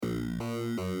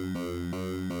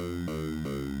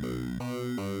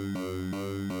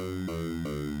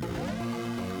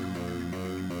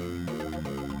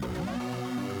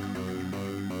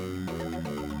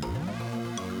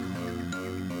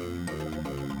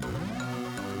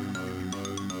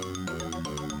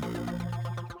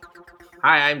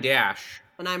Hi, I'm Dash.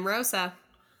 And I'm Rosa.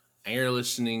 And you're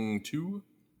listening to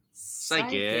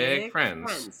Psychic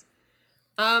Friends.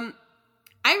 I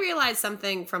realized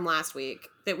something from last week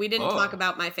that we didn't talk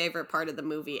about my favorite part of the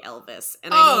movie, Elvis.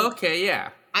 And okay, yeah.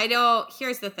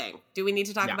 Here's the thing. Do we need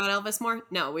to talk about Elvis more?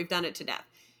 No, we've done it to death.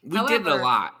 We did a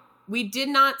lot. We did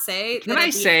not say... Can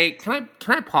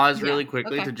I pause really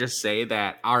quickly to just say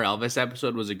that our Elvis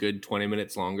episode was a good 20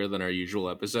 minutes longer than our usual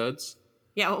episodes?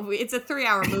 Yeah, well, it's a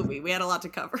 3-hour movie. We had a lot to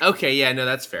cover. Okay, yeah, no,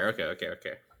 that's fair.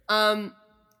 Okay.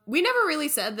 We never really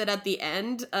said that at the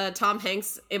end, Tom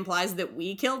Hanks implies that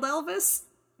we killed Elvis.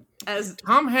 As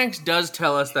Tom Hanks does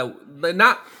tell us that, but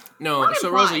not so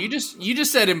implied. Rosa, you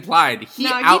just said implied. He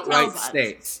outright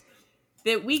states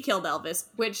that we killed Elvis,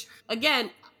 which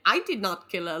again, I did not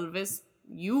kill Elvis.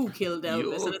 You killed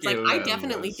Elvis. And it's like, I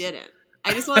definitely didn't.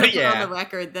 I just want to put on the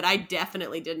record that I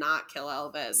definitely did not kill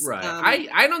Elvis. Right.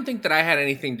 I don't think that I had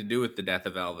anything to do with the death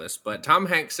of Elvis, but Tom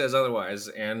Hanks says otherwise,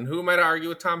 and who am I to argue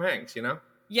with Tom Hanks, you know?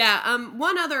 Yeah,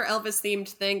 one other Elvis-themed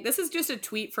thing. This is just a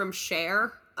tweet from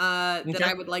Cher that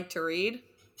I would like to read.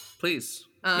 Please.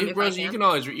 Rosie, you can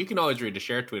always read a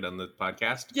Cher tweet on the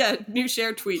podcast. Yeah, new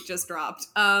Cher tweet just dropped.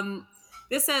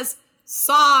 This says,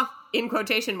 saw, in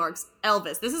quotation marks,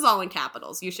 Elvis. This is all in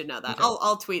capitals. You should know that. Okay.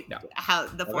 I'll tweet how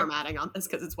the formatting on this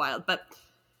because it's wild. But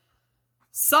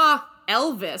saw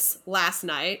Elvis last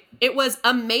night. It was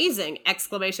amazing!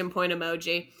 Exclamation point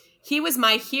emoji. He was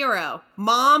my hero.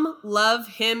 Mom, love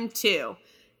him too.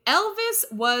 Elvis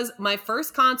was my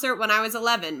first concert when I was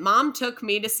 11. Mom took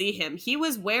me to see him. He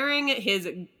was wearing his,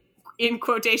 in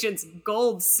quotations,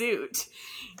 gold suit.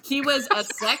 He was a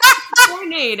sex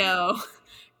tornado.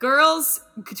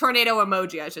 Tornado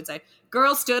emoji, I should say.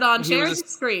 Girls stood on chairs and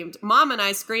screamed. Mom and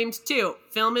I screamed too.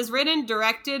 Film is written,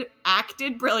 directed,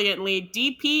 acted brilliantly.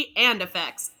 DP and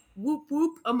effects. Whoop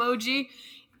whoop emoji.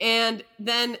 And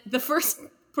then the first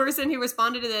person who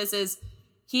responded to this is,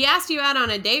 he asked you out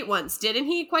on a date once, didn't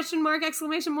he? Question mark,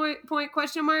 exclamation point,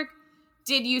 question mark.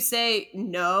 Did you say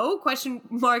no? Question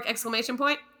mark, exclamation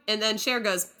point. And then Cher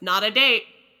goes, not a date.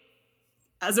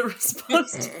 As a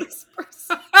response to this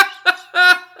person.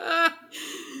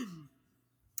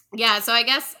 Yeah, so I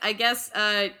guess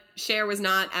Cher was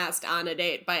not asked on a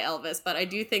date by Elvis, but I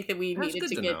do think that we needed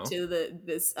to get to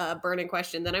this burning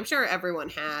question that I'm sure everyone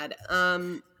had.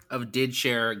 Did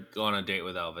Cher go on a date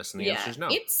with Elvis? And the answer is no.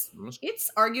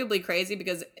 It's arguably crazy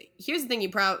because here's the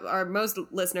thing most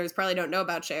listeners probably don't know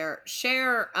about Cher.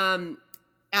 Cher,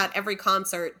 at every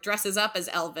concert, dresses up as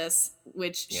Elvis,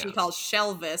 which she calls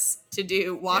Shelvis, to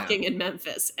do Walking in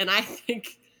Memphis. And I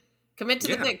think, commit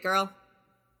to the dick, girl.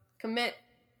 Commit.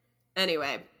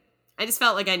 Anyway, I just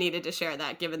felt like I needed to share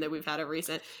that, given that we've had a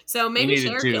recent. So maybe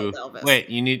Cher killed Elvis. Wait,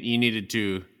 you needed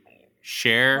to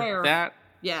share that?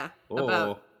 Yeah.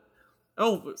 About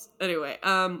Elvis. Anyway,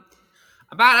 about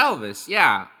Elvis,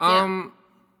 yeah.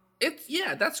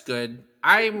 That's good.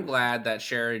 I'm glad that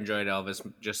Cher enjoyed Elvis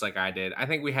just like I did. I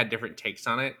think we had different takes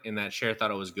on it, in that Cher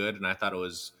thought it was good and I thought it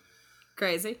was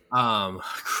crazy.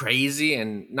 Crazy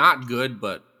and not good,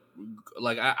 but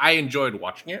like I enjoyed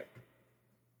watching it.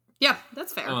 Yeah,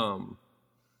 that's fair.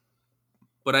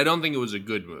 But I don't think it was a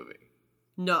good movie.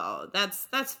 No, that's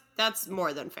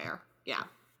more than fair. Yeah.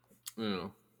 But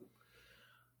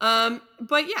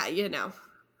yeah,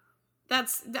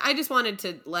 I just wanted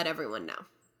to let everyone know.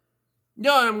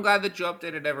 No, I'm glad that you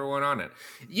updated everyone on it.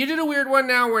 You did a weird one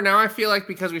where now I feel like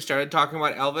because we started talking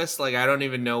about Elvis, like I don't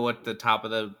even know what the top of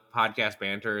the podcast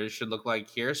banter should look like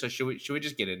here. So should we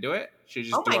just get into it? Should we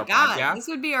just do our podcast? This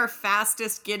would be our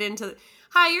fastest get into.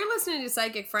 Hi, you're listening to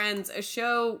Psychic Friends, a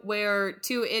show where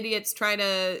two idiots try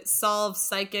to solve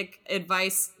psychic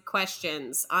advice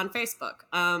questions on Facebook.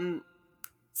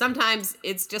 Sometimes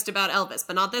it's just about Elvis,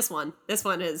 but not this one. This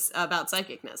one is about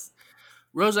psychicness.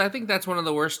 Rosa, I think that's one of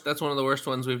the worst. That's one of the worst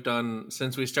ones we've done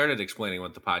since we started explaining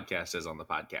what the podcast is on the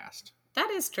podcast. That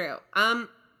is true.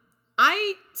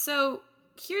 So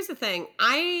here's the thing.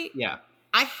 I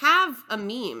have a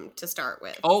meme to start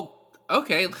with. Oh,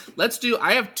 okay.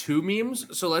 I have two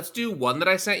memes, so let's do one that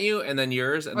I sent you, and then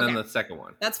yours, and then the second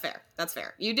one. That's fair.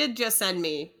 You did just send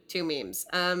me two memes.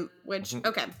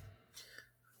 Okay.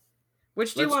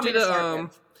 Which do you want me to start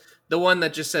with? The one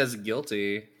that just says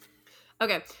guilty.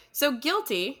 Okay, so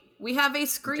guilty. We have a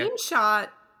screenshot.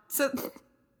 Okay. So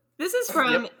this is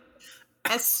from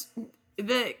I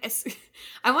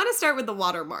want to start with the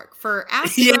watermark for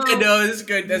Astro. Yeah, no, this is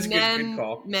good. That's a good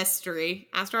call. Mystery,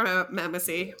 Astro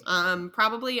Memacy,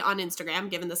 probably on Instagram,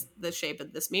 given the shape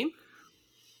of this meme.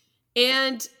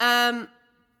 And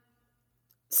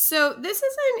so this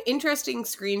is an interesting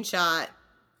screenshot.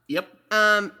 Yep.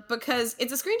 Because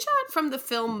it's a screenshot from the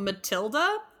film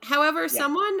Matilda. However,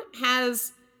 someone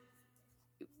has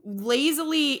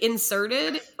lazily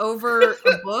inserted over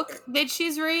a book that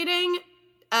she's reading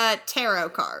tarot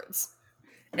cards.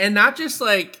 And not just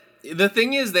like, the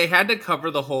thing is they had to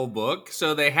cover the whole book,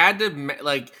 so they had to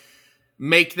like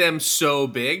make them so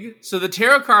big. So the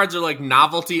tarot cards are like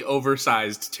novelty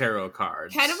oversized tarot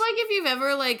cards. Kind of like if you've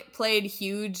ever like played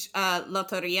huge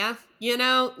Loteria, you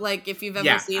know, like if you've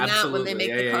ever seen that when they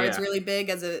make the cards really big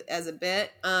as a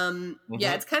bit.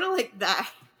 Yeah, it's kind of like that.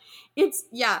 It's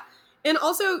and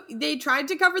also they tried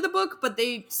to cover the book, but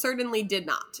they certainly did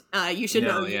not. You should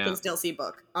know you can still see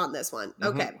book on this one.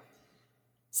 Okay.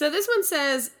 So this one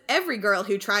says, every girl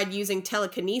who tried using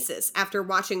telekinesis after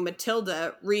watching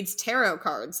Matilda reads tarot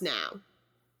cards now.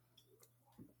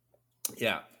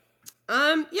 Yeah.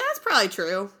 Yeah, it's probably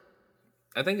true.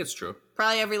 I think it's true.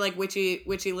 Probably every like witchy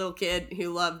little kid who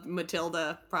loved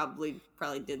Matilda probably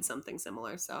did something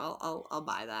similar. So I'll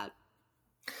buy that.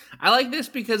 I like this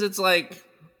because it's like,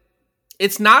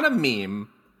 it's not a meme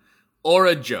or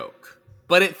a joke,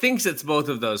 but it thinks it's both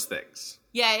of those things.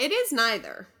 Yeah, it is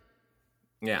neither.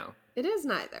 Yeah. It is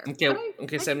neither.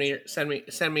 Okay, send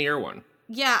me your one.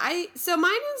 Yeah, so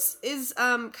mine is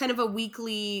kind of a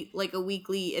weekly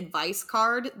advice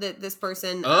card that this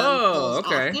person pulls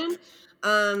often.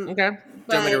 Okay. Do you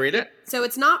want me to read it? So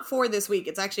it's not for this week,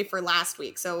 it's actually for last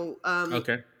week. So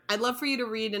okay. I'd love for you to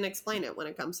read and explain it when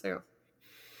it comes through.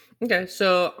 Okay,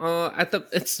 so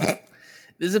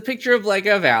there's a picture of like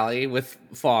a valley with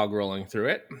fog rolling through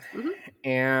it. Mm-hmm.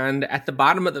 And at the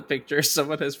bottom of the picture,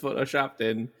 someone has photoshopped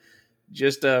in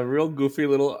just a real goofy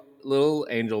little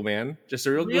angel man. Just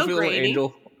a real goofy grainy. Little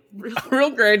angel.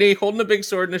 Real grainy, holding a big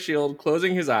sword and a shield,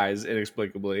 closing his eyes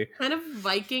inexplicably. Kind of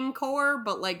Viking core,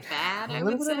 but like bad, I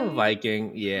would say. A little bit of a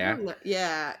Viking, yeah.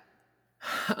 Yeah.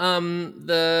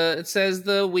 It says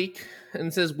the week, and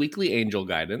it says weekly angel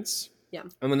guidance. Yeah.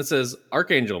 And then it says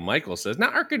Archangel Michael says, now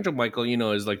Archangel Michael,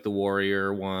 is like the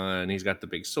warrior one. He's got the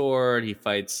big sword. He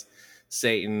fights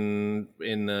Satan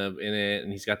in it,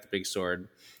 and he's got the big sword.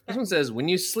 This one says, when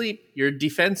you sleep, your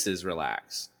defenses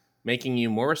relax, making you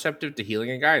more receptive to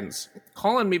healing and guidance.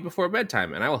 Call on me before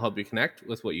bedtime, and I will help you connect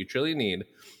with what you truly need.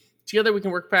 Together, we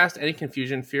can work past any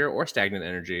confusion, fear, or stagnant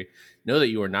energy. Know that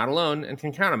you are not alone and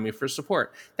can count on me for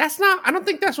support. I don't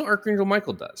think that's what Archangel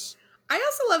Michael does. I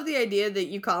also love the idea that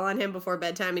you call on him before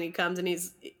bedtime and he comes and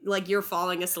he's like, you're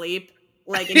falling asleep.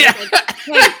 Like, and he's like,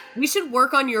 hey, we should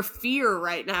work on your fear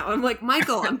right now. I'm like,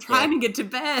 Michael, I'm trying to get to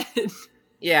bed.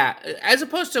 Yeah, as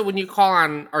opposed to when you call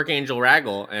on Archangel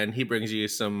Raggle and he brings you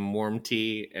some warm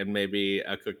tea and maybe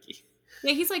a cookie.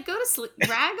 Yeah, he's like, go to sleep.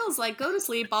 Raggle's like, go to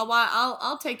sleep.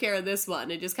 I'll take care of this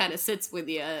one. It just kind of sits with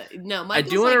you. No,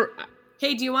 Michael's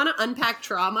hey, do you want to unpack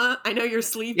trauma? I know you're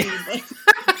sleepy, but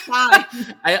why?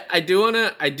 I do want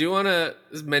to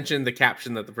mention the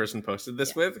caption that the person posted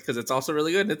this with, because it's also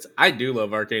really good. I do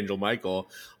love Archangel Michael.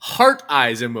 Heart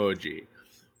eyes emoji,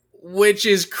 which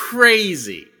is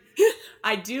crazy.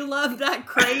 I do love that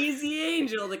crazy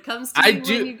angel that comes to you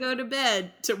when you go to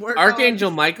bed to work.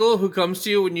 Archangel Michael, who comes to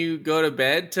you when you go to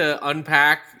bed to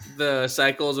unpack the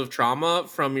cycles of trauma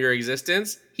from your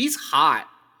existence. He's hot.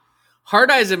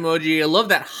 Heart eyes emoji. I love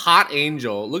that hot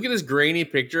angel. Look at this grainy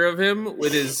picture of him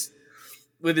with his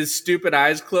stupid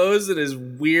eyes closed and his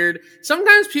weird.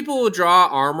 Sometimes people will draw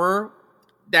armor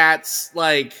that's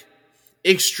like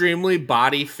extremely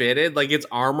body fitted, like it's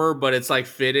armor, but it's like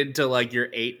fitted to like your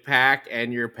 8-pack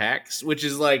and your pecs, which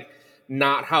is like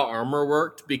not how armor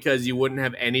worked, because you wouldn't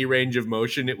have any range of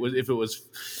motion.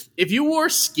 If you wore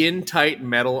skin tight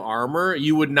metal armor,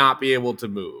 you would not be able to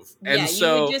move. And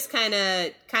so you would just kind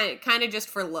of just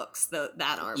for looks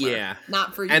that armor,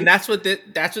 not for you. And that's what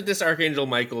this Archangel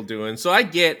Michael doing. So I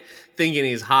get thinking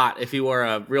he's hot if he wore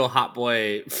a real hot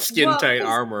boy skin tight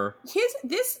armor.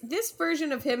 This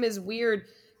version of him is weird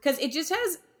because it just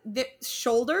has the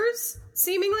shoulders,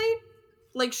 seemingly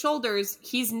like shoulders.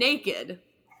 He's naked,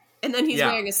 and then he's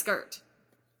wearing a skirt.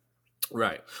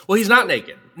 Right. Well, he's not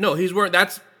naked. No, he's wearing.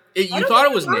 You thought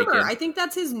it was naked. I think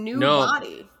that's his new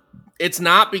body. It's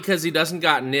not, because he doesn't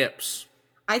got nips.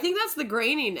 I think that's the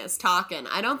graininess talking.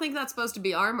 I don't think that's supposed to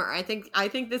be armor. I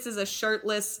think this is a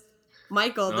shirtless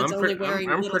Michael that's only wearing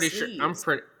little sleeves.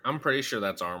 I'm pretty sure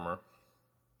that's armor.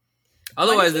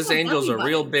 Otherwise, this angel's a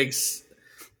real big.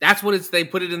 That's what they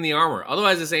put it in the armor.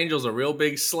 Otherwise, this angel's a real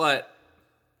big slut.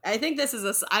 I think this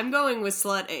is I'm going with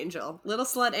slut angel, little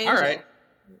slut angel. All right.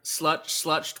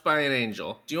 Slutched by an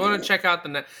angel. Do you want to check out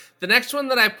the next one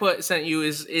that I sent you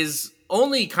is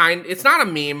only it's not a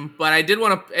meme, but I did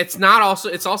want to,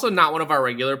 it's also not one of our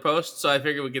regular posts, so I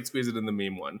figured we could squeeze it in the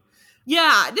meme one.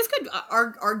 Yeah, this could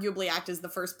arguably act as the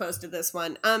first post of this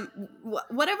one.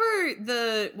 Whatever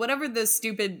the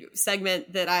stupid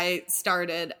segment that I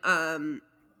started,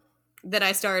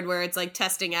 where it's like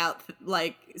testing out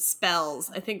like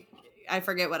spells. I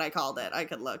forget what I called it. I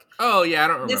could look. Oh yeah, I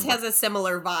don't remember. This has a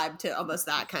similar vibe to almost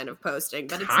that kind of posting,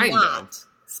 but it's kind not.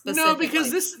 Of. No,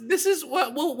 because this is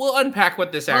what we'll unpack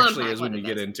what this actually is when we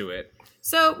get into it.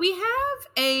 So we have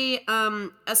a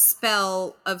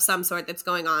spell of some sort that's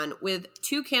going on with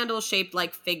 2 candle shaped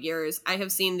like figures. I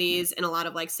have seen these in a lot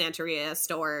of like Santeria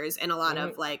stores and a lot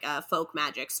of like folk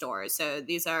magic stores. So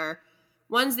these are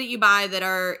ones that you buy that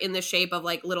are in the shape of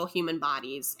like little human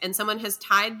bodies. And someone has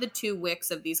tied the 2 wicks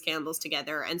of these candles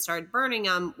together and started burning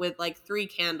them with like 3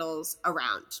 candles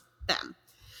around them.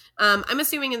 I'm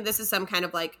assuming this is some kind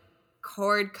of like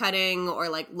cord cutting or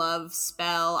like love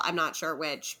spell. I'm not sure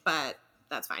which, but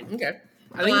that's fine. Okay.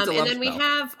 I think it's a love and then spell. we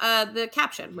have the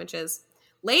caption, which is,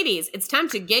 ladies, it's time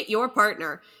to get your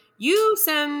partner. You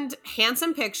send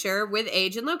handsome picture with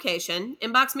age and location.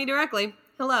 Inbox me directly.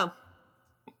 Hello.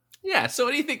 Yeah, so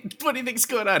what do you think's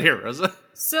going on here, Rosa?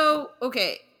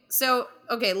 Okay,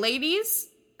 ladies,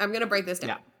 I'm going to break this down.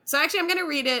 Yeah. So actually, I'm going to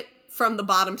read it from the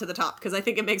bottom to the top because I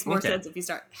think it makes more sense if you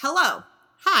start. Hello.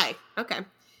 Hi. Okay.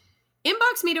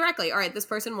 Inbox me directly. All right, this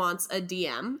person wants a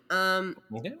DM.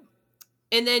 Okay.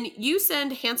 And then you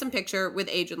send handsome picture with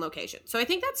age and location. So I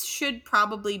think that should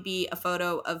probably be a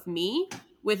photo of me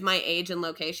with my age and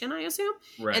location, I assume.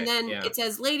 Right. And then it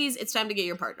says, ladies, it's time to get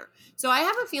your partner. So I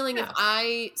have a feeling if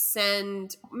I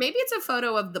send, maybe it's a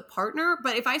photo of the partner,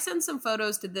 but if I send some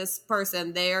photos to this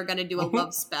person, they are going to do a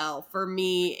love spell for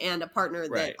me and a partner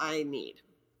that I need.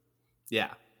 Yeah.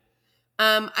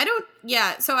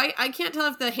 So I can't tell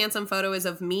if the handsome photo is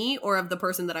of me or of the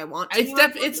person that I want to.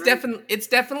 It's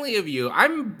definitely of you.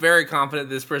 I'm very confident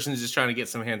this person is just trying to get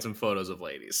some handsome photos of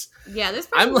ladies. Yeah, this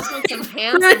person wants some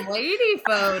handsome lady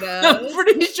photos. I'm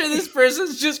pretty sure this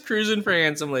person's just cruising for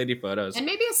handsome lady photos. And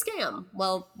maybe a scam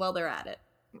while they're at it.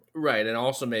 Right, and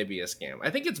also maybe a scam.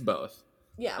 I think it's both.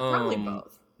 Yeah, probably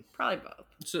both.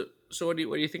 So what do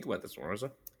you think about this one, Rosa?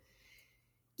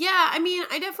 Yeah, I mean,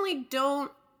 I definitely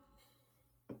don't.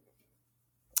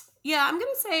 Yeah, I'm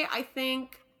gonna say I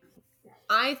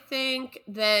think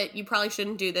that you probably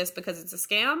shouldn't do this because it's a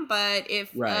scam. But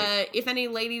if any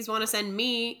ladies want to send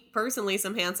me personally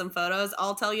some handsome photos,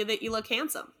 I'll tell you that you look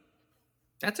handsome.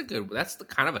 That's the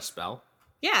kind of a spell.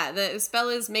 Yeah, the spell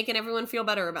is making everyone feel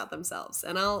better about themselves,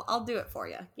 and I'll do it for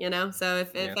you. You know, so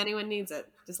if anyone needs it,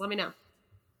 just let me know.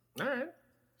 All right.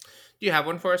 Do you have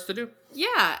one for us to do?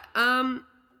 Yeah.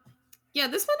 Yeah,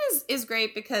 this one is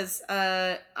great because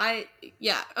all right,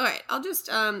 I'll just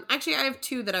actually I have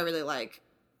 2 that I really like.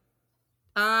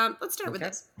 Let's start with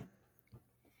this.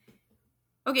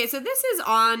 Okay, so this is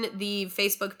on the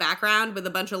Facebook background with a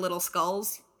bunch of little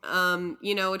skulls.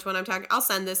 You know which one I'm talking. I'll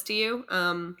send this to you.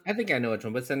 I think I know which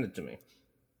one, but send it to me.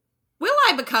 Will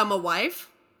I become a wife?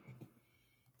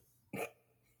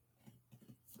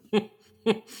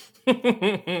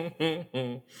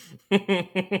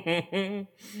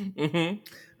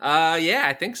 Yeah,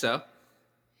 I think so.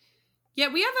 Yeah,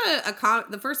 we have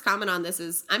the first comment on this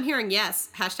is, I'm hearing yes,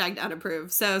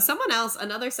 #unapprove. So someone else,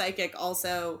 another psychic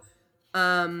also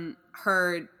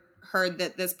heard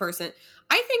that this person,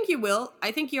 I think you will.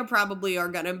 I think you probably are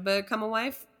going to become a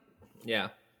wife. Yeah.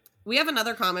 We have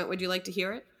another comment. Would you like to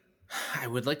hear it? I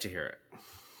would like to hear it.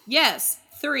 Yes.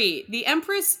 3, the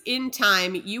Empress in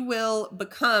time, you will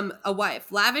become a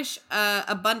wife. Lavish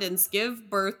abundance,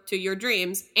 give birth to your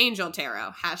dreams. Angel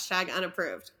Tarot,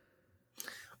 #unapproved.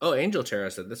 Oh, Angel Tarot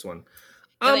said this one.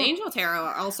 The Angel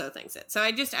Tarot also thinks it. So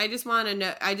I just want to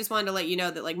know. I just wanted to let you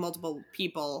know that like multiple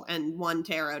people and one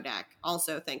tarot deck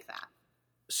also think that.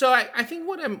 So I think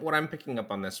what I'm picking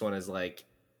up on this one is like,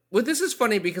 this is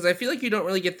funny because I feel like you don't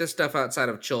really get this stuff outside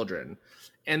of children.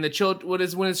 And when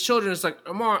it's children, it's like,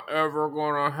 am I ever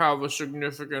going to have a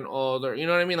significant other? You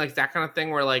know what I mean? Like that kind of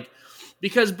thing where like,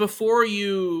 because before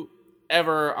you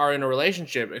ever are in a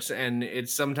relationship, and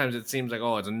sometimes it seems like,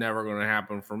 oh, it's never going to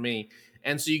happen for me.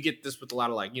 And so you get this with a lot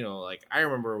of like, you know, like I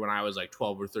remember when I was like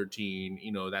 12 or 13,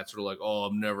 you know, that sort of like, oh,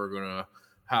 I'm never going to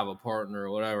have a partner or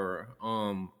whatever.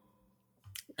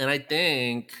 And I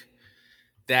think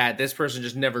that this person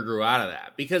just never grew out of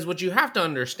that. Because what you have to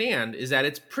understand is that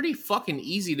it's pretty fucking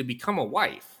easy to become a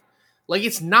wife. Like, it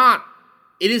is not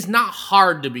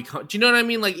hard to become. Do you know what I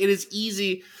mean? Like, it is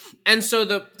easy. And so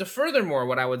the furthermore,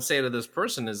 what I would say to this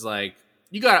person is like,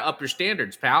 you got to up your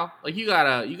standards, pal. Like, you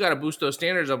got to boost those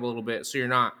standards up a little bit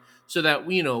so that,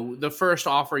 you know, the first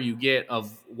offer you get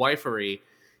of wifery,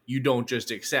 you don't just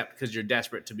accept because you're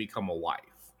desperate to become a wife.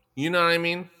 You know what I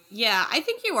mean? Yeah, I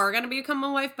think you are going to become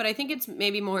a wife, but I think it's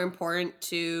maybe more important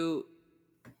to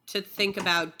think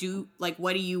about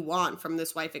what do you want from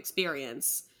this wife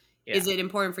experience? Yeah. Is it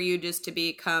important for you just to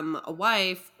become a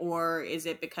wife, or is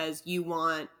it because you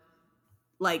want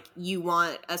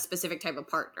a specific type of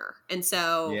partner? And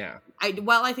so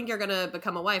I think you're going to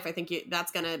become a wife, I think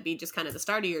that's going to be just kind of the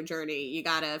start of your journey. You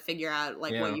got to figure out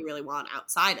what you really want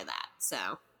outside of that. So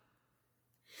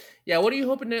yeah, what are you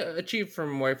hoping to achieve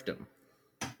from wifedom?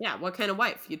 Yeah, what kind of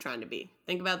wife you trying to be?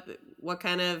 Think about what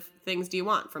kind of things do you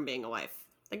want from being a wife?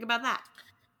 Think about that.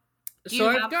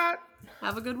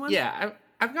 Have a good one? Yeah,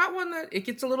 I've got one that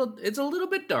it's a little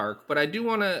bit dark, but I do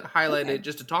want to highlight it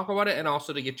just to talk about it and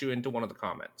also to get you into one of the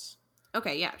comments.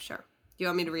 Okay, yeah, sure. Do you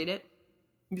want me to read it?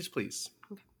 Yes, please.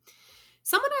 Okay.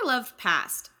 Someone I loved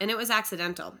passed, and it was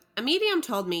accidental. A medium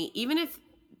told me even if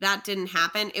that didn't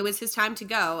happen, it was his time to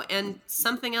go, and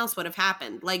something else would have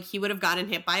happened, like he would have gotten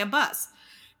hit by a bus.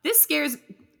 This scares...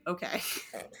 Okay.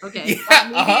 Okay.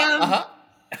 Yeah,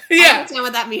 yeah. I understand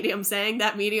what that medium's saying.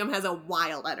 That medium has a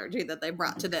wild energy that they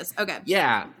brought to this. Okay.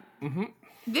 Yeah. Mm-hmm.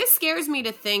 This scares me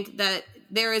to think that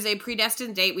there is a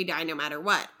predestined date we die no matter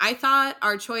what. I thought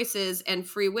our choices and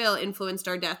free will influenced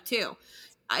our death too.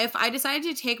 If I decided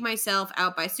to take myself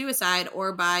out by suicide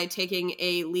or by taking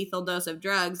a lethal dose of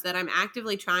drugs, that I'm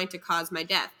actively trying to cause my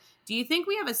death. Do you think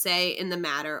we have a say in the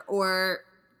matter, or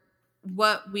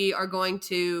what we are going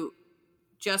to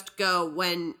just go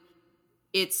when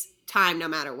it's time no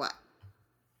matter what?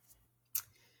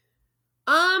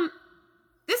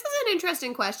 This is an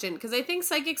interesting question, because I think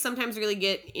psychics sometimes really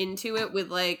get into it with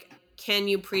can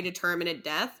you predetermine a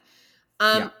death?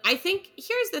 I think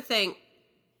here's the thing.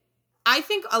 I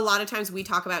think a lot of times we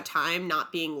talk about time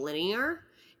not being linear.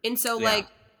 And so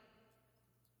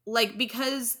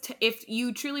because if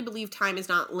you truly believe time is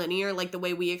not linear, the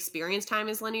way we experience time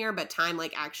is linear, but time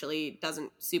actually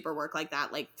doesn't super work like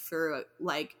that, through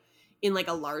in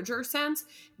a larger sense,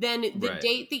 then the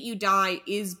date that you die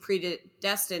is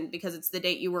predestined because it's the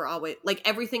date you were always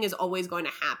everything is always going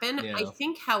to happen. Yeah. I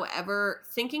think, however,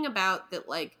 thinking about that,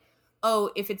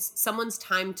 if it's someone's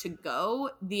time to go,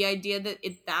 the idea that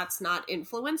that's not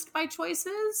influenced by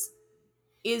choices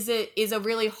is a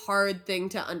really hard thing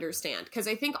to understand, because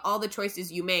I think all the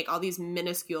choices you make, all these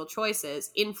minuscule choices,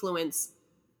 influence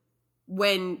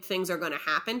when things are going to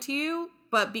happen to you.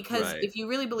 But because if you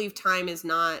really believe time is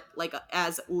not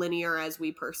as linear as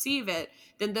we perceive it,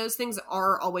 then those things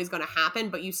are always going to happen,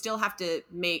 but you still have to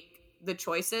make the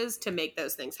choices to make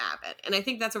those things happen. And I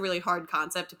think that's a really hard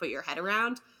concept to put your head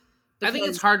around. I think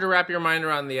it's hard to wrap your mind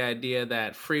around the idea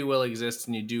that free will exists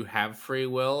and you do have free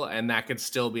will, and that could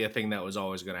still be a thing that was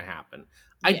always going to happen.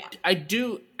 Yeah. I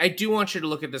do want you to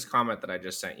look at this comment that I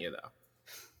just sent you,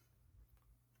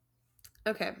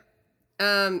 though. Okay.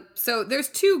 So there's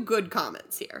two good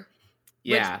comments here.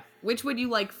 Yeah. Which would you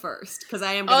like first? Because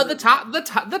I am.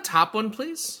 The top one,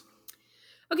 please.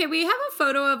 Okay, we have a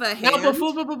photo of a hand.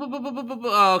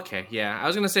 Okay, yeah. I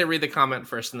was gonna say read the comment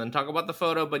first and then talk about the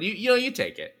photo, but you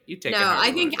take it. You take it. No,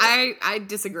 I think I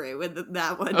disagree with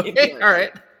that one. Okay, all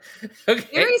right. Okay.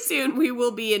 Very soon we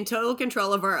will be in total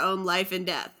control of our own life and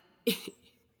death.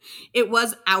 It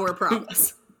was our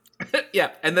promise. Yeah,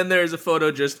 and then there's a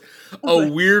photo, just a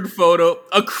weird photo,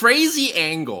 a crazy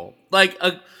angle,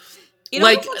 It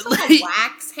almost looks like a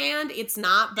wax hand. It's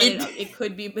not, but it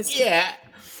could be. Yeah.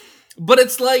 But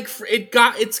it's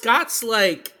it's got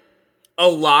a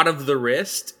lot of the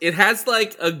wrist. It has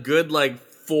a good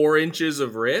 4 inches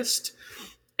of wrist,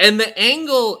 and the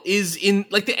angle is in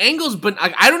the angle's. But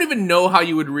I don't even know how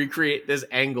you would recreate this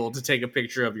angle to take a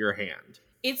picture of your hand.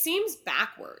 It seems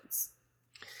backwards.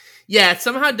 Yeah, it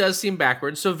somehow does seem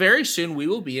backwards. So very soon we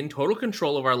will be in total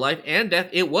control of our life and death.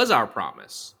 It was our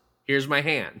promise. Here's my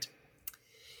hand.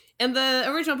 And the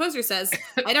original poster says,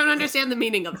 I don't understand the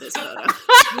meaning of this photo.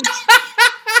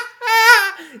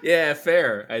 Yeah,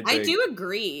 fair. I do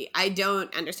agree. I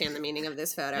don't understand the meaning of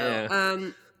this photo. Yeah.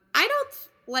 I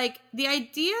don't the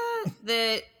idea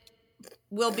that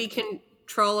we'll be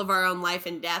control of our own life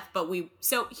and death,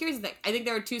 so here's the thing. I think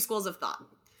there are two schools of thought.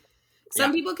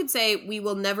 Some people could say we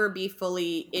will never be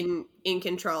fully in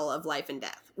control of life and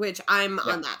death, which I'm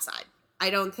on that side. I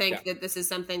don't think that this is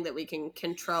something that we can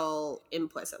control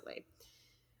implicitly.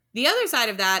 The other side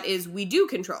of that is we do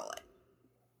control it.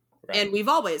 Right. And we've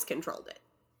always controlled it.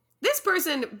 This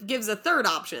person gives a third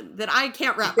option that I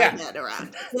can't wrap my head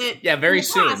around. Very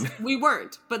soon. We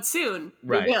weren't, but soon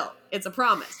we will. It's a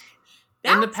promise.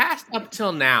 In the past, up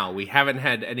till now, we haven't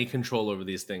had any control over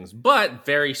these things. But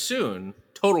very soon,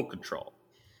 total control.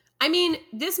 I mean,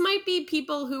 this might be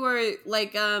people who are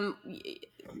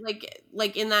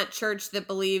like in that church that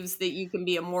believes that you can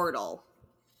be immortal.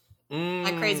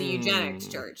 That crazy eugenics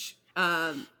church.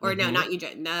 No, not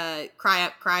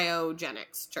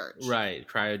cryogenics church. Right,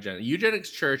 cryogenics. Eugenics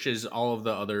church is all of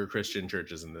the other Christian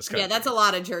churches in this country. Yeah, that's a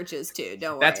lot of churches too.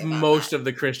 Don't worry. That's most of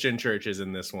the Christian churches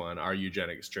in this one are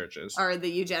eugenics churches. Are the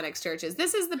eugenics churches.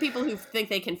 This is the people who think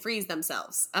they can freeze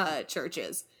themselves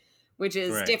churches, which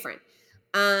is different.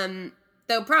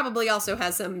 Though probably also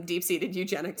has some deep-seated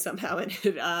eugenics somehow in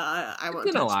it. I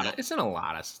won't touch that. It's in a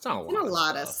lot of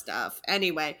stuff.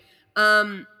 Anyway,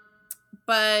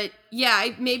 but yeah,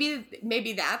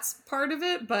 maybe that's part of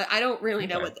it, but I don't really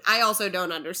know what. I also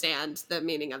don't understand the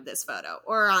meaning of this photo,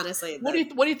 or honestly, what do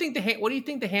you think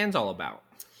the hand's all about?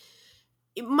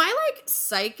 My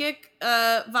psychic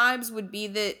vibes would be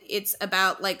that it's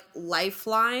about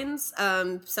lifelines,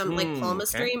 some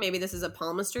palmistry. Okay. Maybe this is a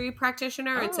palmistry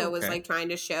practitioner, and so was trying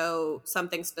to show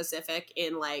something specific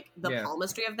in the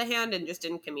palmistry of the hand, and just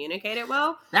didn't communicate it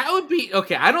well. That would be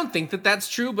okay. I don't think that that's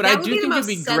true, but I do think it'd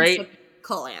be great.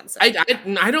 Answer.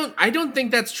 I don't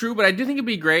think that's true, but I do think it'd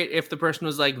be great if the person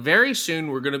was like, very soon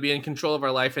we're going to be in control of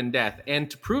our life and death,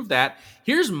 and to prove that,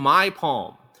 here's my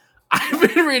palm. I've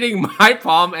been reading my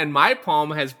palm, and my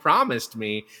palm has promised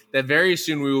me that very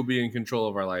soon we will be in control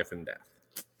of our life and death.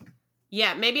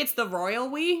 Yeah, maybe it's the royal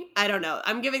we. I don't know.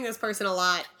 I'm giving this person a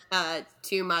lot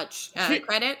too much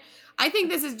credit. I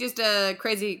think this is just a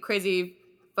crazy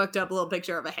fucked up little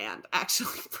picture of a hand,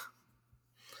 actually.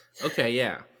 Okay,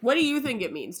 yeah. What do you think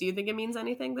it means? Do you think it means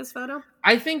anything, this photo?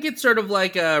 I think it's sort of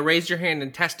like raise your hand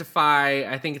and testify.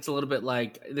 I think it's a little bit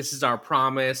like, this is our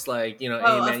promise, amen.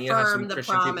 Affirm some the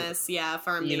Christian promise. People,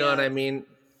 affirm you know what I mean?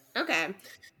 Okay.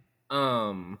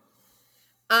 I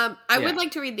would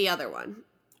like to read the other one.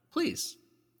 Please.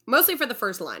 Mostly for the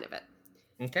first line of it.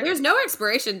 Okay. There's no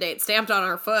expiration date stamped on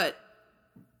our foot.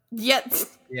 Yet.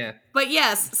 Yeah. But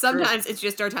yes, sometimes it's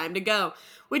just our time to go.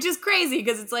 Which is crazy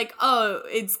because it's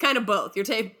it's kind of both. You're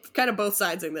kind of both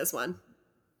sides in this one.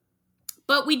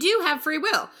 But we do have free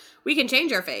will. We can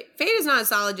change our fate. Fate is not as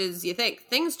solid as you think.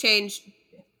 Things change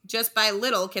just by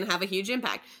little can have a huge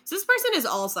impact. So this person is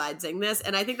all sidesing this,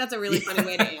 and I think that's a really funny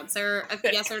way to answer a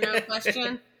yes or no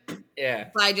question. Yeah.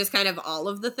 By just kind of all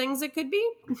of the things it could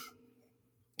be.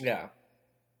 Yeah.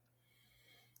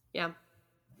 Yeah.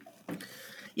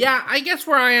 Yeah, I guess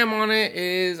where I am on it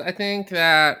is I think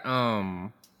that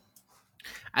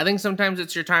I think sometimes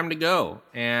it's your time to go,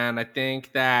 and I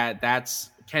think that's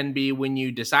can be when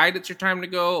you decide it's your time to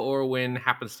go, or when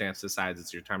happenstance decides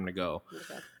it's your time to go.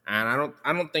 Okay. And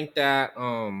I don't think that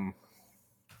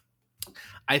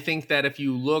I think that if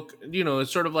you look,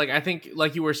 it's sort of I think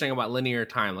like you were saying about linear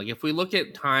time. If we look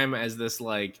at time as this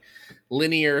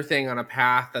linear thing on a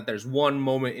path, that there's one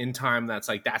moment in time that's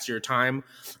that's your time.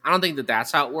 I don't think that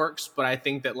that's how it works, but I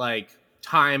think that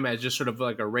time as just sort of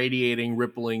a radiating,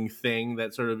 rippling thing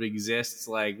that sort of exists.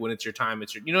 When it's your time,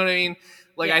 it's your, you know what I mean?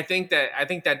 Yeah. I think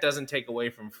that doesn't take away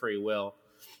from free will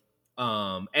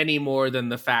any more than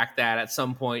the fact that at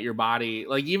some point your body,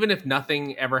 even if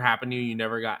nothing ever happened to you, you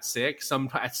never got sick,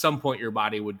 at some point your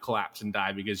body would collapse and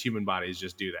die, because human bodies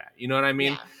just do that. You know what I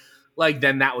mean? Yeah.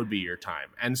 Then that would be your time.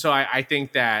 And so I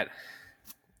think that,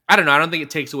 I don't know, I don't think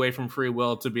it takes away from free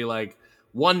will to be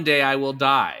one day I will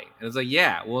die. And it's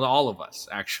yeah, well, all of us,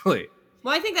 actually.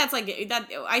 Well, I think that's that.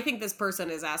 I think this person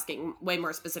is asking way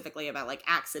more specifically about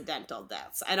accidental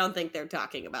deaths. I don't think they're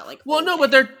talking about Well, no,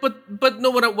 but no.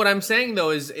 What I'm saying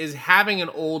though is having an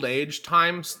old age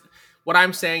times. What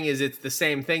I'm saying is it's the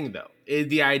same thing though.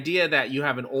 The idea that you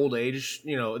have an old age,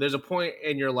 there's a point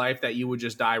in your life that you would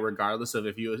just die regardless of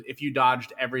if you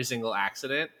dodged every single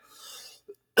accident.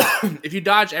 If you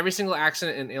dodge every single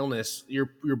accident and illness,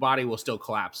 your body will still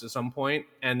collapse at some point.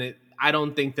 And I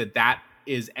don't think that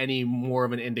is any more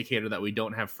of an indicator that we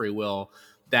don't have free will,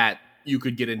 that you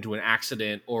could get into an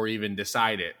accident or even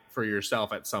decide it for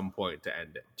yourself at some point to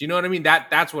end it. Do you know what I mean?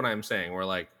 That's what I'm saying. We're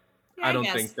yeah, I don't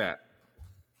think that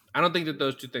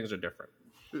those two things are different.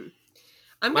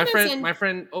 My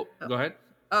friend. Oh, go ahead.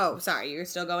 Oh, sorry. You're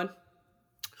still going?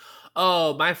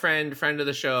 Oh, my friend of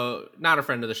the show, not a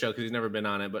friend of the show because he's never been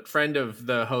on it, but friend of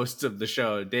the hosts of the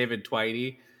show, David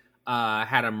Twitey,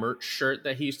 had a merch shirt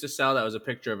that he used to sell that was a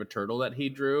picture of a turtle that he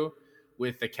drew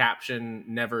with the caption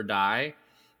 "Never Die."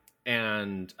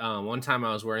 And one time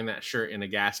I was wearing that shirt in a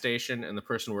gas station, and the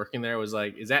person working there was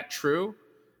like, "Is that true?"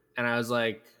 And I was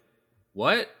like,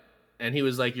 "What?" And he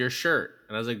was like, "Your shirt."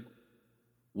 And I was like,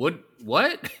 "What?"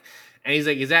 And he's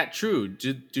like, "Is that true?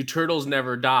 Do turtles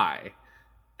never die?"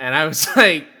 And I was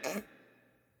like,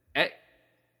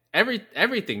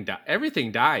 everything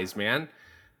dies, man.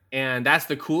 And that's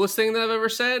the coolest thing that I've ever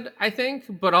said, I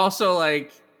think. But also,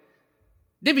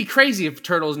 It'd be crazy if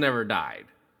turtles never died.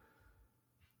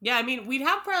 Yeah, I mean, we'd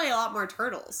have probably a lot more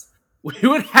turtles. We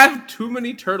would have too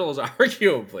many turtles,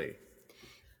 arguably.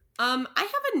 I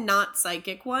have a not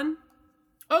psychic one.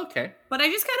 Okay. But I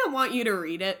just kind of want you to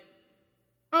read it.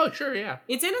 Oh, sure, yeah.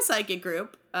 It's in a psychic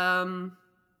group. Oh,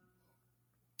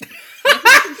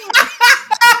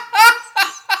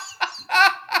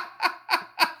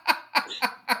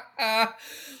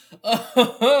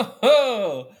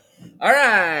 all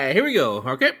right, here we go.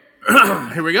 Okay,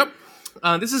 here we go.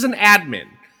 This is an admin.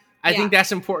 I think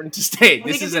that's important to state.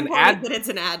 This is an that it's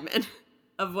an admin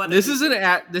of what. This is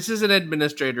an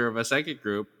administrator of a psychic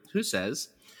group who says,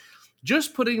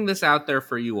 "Just putting this out there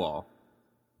for you all.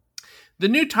 The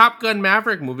new Top Gun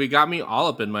Maverick movie got me all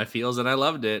up in my feels, and I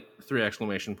loved it." 3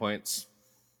 exclamation points.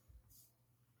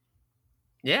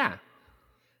 Yeah.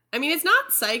 I mean, it's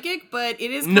not psychic, but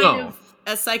it is kind of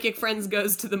a Psychic Friends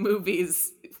goes to the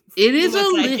movies. It is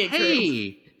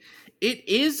it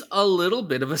is a little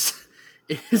bit of a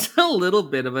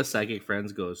Psychic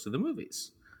Friends goes to the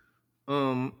movies.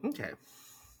 Okay.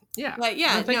 Yeah. But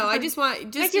yeah,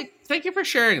 thank you for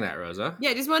sharing that, Rosa.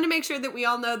 Yeah, just wanted to make sure that we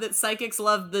all know that psychics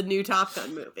love the new Top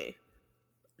Gun movie.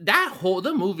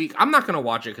 The movie, I'm not going to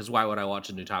watch it because why would I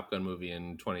watch a new Top Gun movie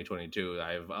in 2022?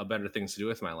 I have better things to do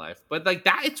with my life. But like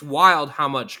that, it's wild how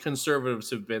much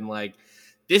conservatives have been like,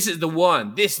 this is the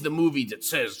movie that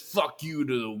says fuck you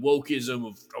to the wokeism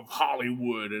of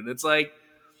Hollywood. And it's like,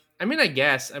 I would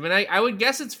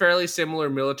guess it's fairly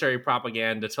similar military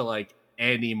propaganda to like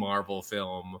any Marvel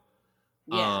film.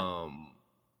 Yeah.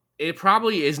 It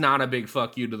probably is not a big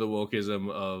fuck you to the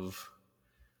wokeism of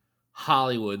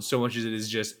Hollywood so much as it is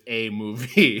just a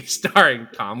movie starring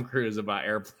Tom Cruise about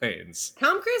airplanes.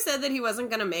 Tom Cruise said that he wasn't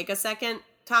going to make a second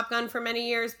Top Gun for many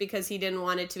years because he didn't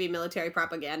want it to be military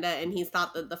propaganda, and he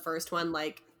thought that the first one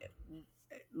like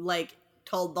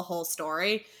told the whole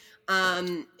story.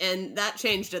 And that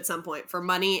changed at some point for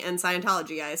money and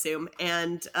Scientology, I assume.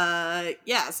 And so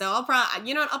I'll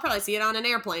probably see it on an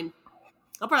airplane.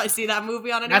 I'll probably see that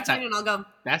movie on an airplane, and I'll go.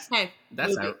 That's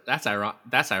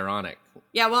ironic.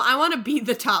 Yeah, well, I want to be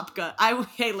the Top Gun. I want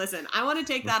to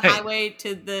take that highway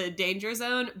to the danger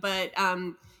zone, but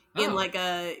in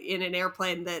an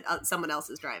airplane that someone else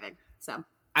is driving. So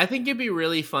I think it'd be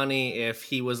really funny if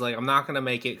he was like, I'm not going to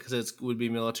make it because it would be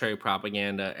military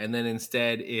propaganda. And then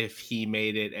instead, if he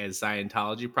made it as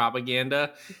Scientology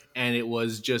propaganda and it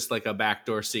was just like a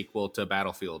backdoor sequel to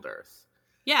Battlefield Earth.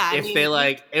 Yeah. It'd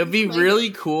be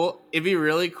really cool. It'd be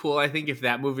really cool, I think, if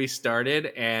that movie started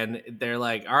and they're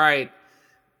like, all right,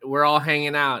 we're all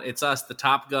hanging out. It's us, the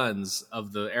Top Guns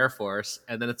of the Air Force.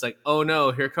 And then it's like, oh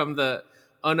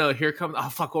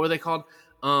fuck, what were they called?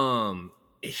 Hold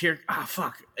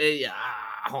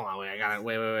on,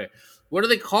 wait. What are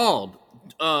they called?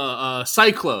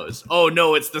 Cyclos. Oh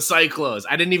no, it's the Cyclos.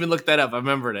 I didn't even look that up. I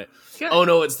remembered it. Good. Oh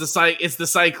no, it's the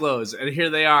Cyclos, and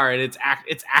here they are, and it's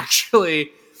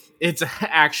actually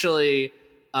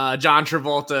John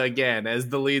Travolta again as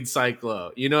the lead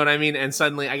Cyclo. You know what I mean? And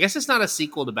suddenly, I guess it's not a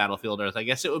sequel to Battlefield Earth. I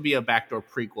guess it would be a backdoor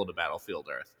prequel to Battlefield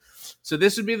Earth. So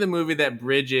this would be the movie that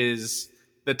bridges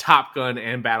the Top Gun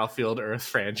and Battlefield Earth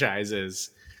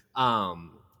franchises.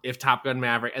 If Top Gun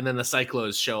Maverick and then the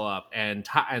Cyclos show up and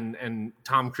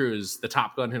Tom Cruise, the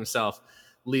Top Gun himself,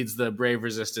 leads the brave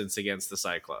resistance against the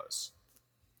Cyclos.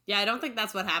 Yeah, I don't think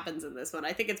that's what happens in this one.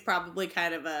 I think it's probably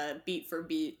kind of a beat for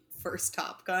beat first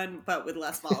Top Gun, but with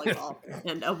less volleyball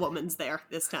and a woman's there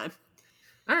this time.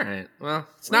 All right. Well,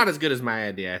 it's not as good as my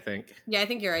idea, I think. Yeah, I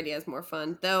think your idea is more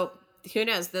fun. Though, who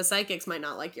knows? The psychics might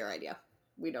not like your idea.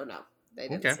 We don't know. They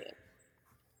didn't see it.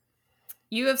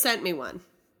 You have sent me one.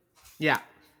 Yeah.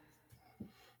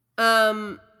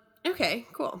 Okay,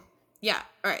 cool. Yeah,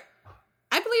 all right.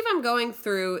 I believe I'm going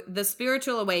through the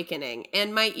spiritual awakening,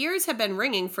 and my ears have been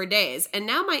ringing for days, and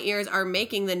now my ears are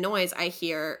making the noise I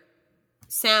hear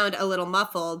sound a little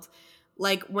muffled,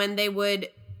 like when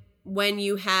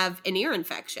you have an ear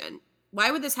infection.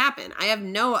 Why would this happen? I have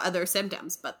no other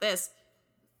symptoms but this.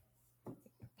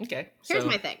 Okay. Here's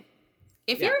my thing.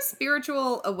 If your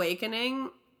spiritual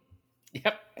awakening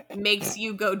makes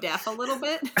you go deaf a little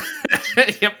bit,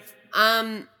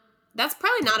 that's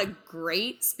probably not a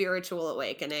great spiritual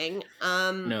awakening.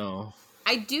 No.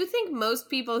 I do think most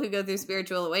people who go through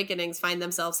spiritual awakenings find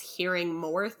themselves hearing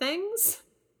more things.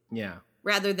 Yeah.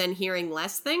 Rather than hearing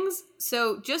less things.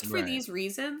 So just for these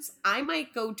reasons, I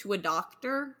might go to a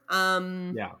doctor.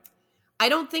 I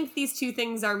don't think these two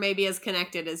things are maybe as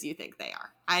connected as you think they are.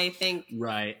 I think...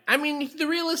 Right. I mean, the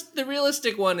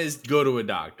realistic one is go to a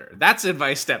doctor. That's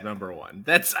advice step number one.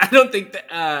 I don't think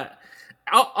that...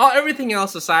 everything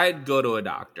else aside, go to a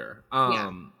doctor.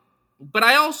 But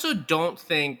I also don't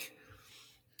think,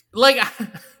 like,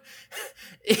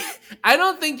 I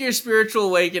don't think your spiritual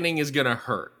awakening is gonna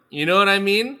hurt. You know what I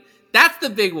mean? That's the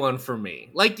big one for me.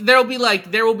 Like, there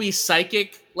will be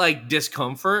psychic, like,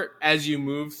 discomfort as you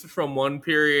move from one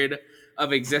period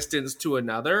of existence to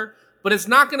another. But it's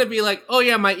not gonna be like, oh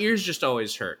yeah, my ears just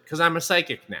always hurt because I'm a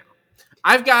psychic now.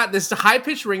 I've got this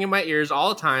high-pitched ring in my ears all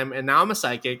the time, and now I'm a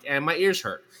psychic, and my ears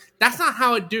hurt. That's not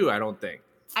how it do, I don't think.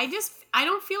 I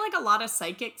don't feel like a lot of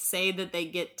psychics say that they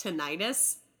get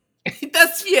tinnitus.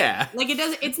 Yeah. Like,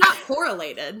 it's not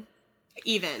correlated,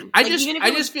 even. I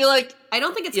just feel like... I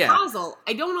don't think it's causal.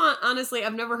 Honestly,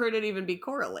 I've never heard it even be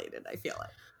correlated, I feel like.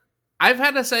 I've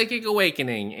had a psychic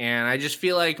awakening, and I just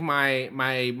feel like my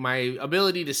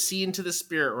ability to see into the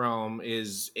spirit realm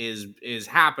is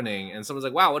happening. And someone's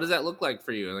like, "Wow, what does that look like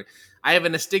for you?" And like, I have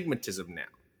an astigmatism now.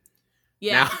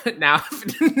 Yeah. Now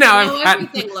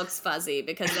everything looks fuzzy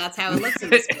because that's how it looks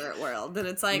in the spirit world. And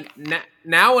it's like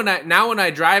now when I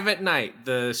drive at night,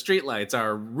 the streetlights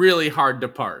are really hard to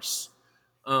parse.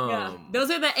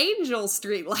 Those are the angel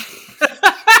streetlights.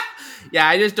 Yeah,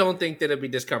 I just don't think that it'd be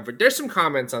discomfort. There's some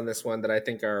comments on this one that I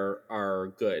think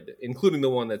are good, including the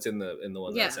one that's in the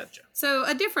one that I sent you. So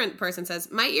a different person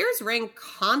says, my ears ring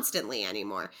constantly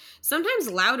anymore. Sometimes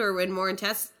louder when more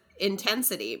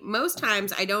intensity. Most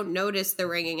times I don't notice the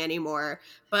ringing anymore,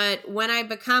 but when I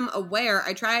become aware,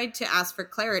 I try to ask for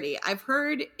clarity. I've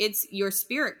heard it's your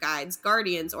spirit guides,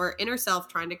 guardians, or inner self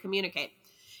trying to communicate.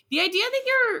 The idea that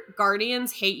your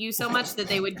guardians hate you so much that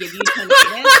they would give you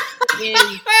tinnitus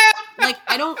is, like,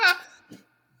 I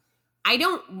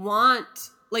don't want,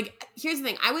 like, here's the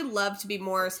thing. I would love to be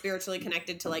more spiritually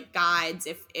connected to, like, guides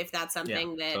if that's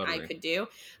something that totally. I could do.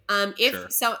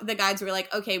 So the guides were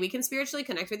like, okay, we can spiritually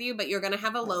connect with you, but you're going to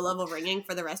have a low-level ringing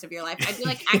for the rest of your life. I'd be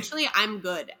like, actually, I'm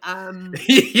good.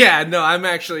 Yeah, no, I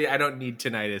don't need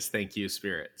tinnitus. Thank you,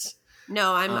 spirits.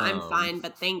 No, I'm fine,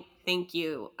 but thank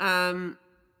you.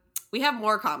 We have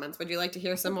more comments. Would you like to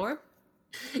hear some more?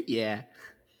 Yeah.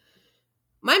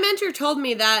 My mentor told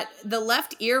me that the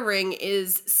left ear ring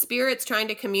is spirits trying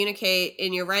to communicate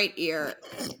in your right ear.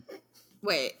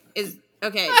 Sorry.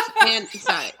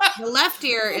 The left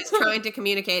ear is trying to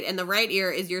communicate, and the right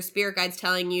ear is your spirit guides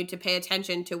telling you to pay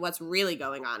attention to what's really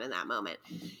going on in that moment.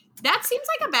 That seems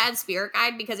like a bad spirit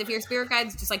guide, because if your spirit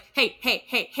guide's just like, hey,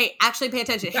 actually pay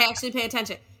attention. Hey, actually pay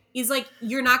attention. He's like,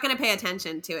 you're not going to pay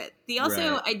attention to it. The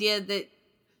idea that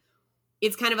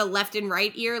it's kind of a left and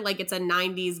right ear, like it's a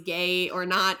 90s gay or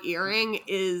not earring,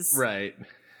 is... Right.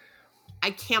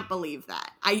 I can't believe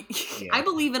that. I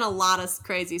believe in a lot of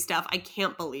crazy stuff. I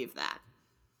can't believe that.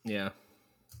 Yeah.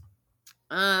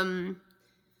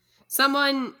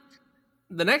 Someone...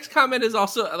 The next comment is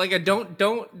also, like,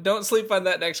 don't sleep on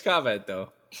that next comment,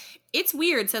 though. It's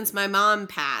weird since my mom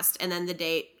passed, and then the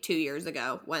date 2 years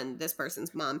ago when this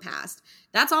person's mom passed.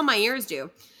 That's all my ears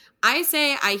do. I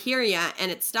say I hear ya,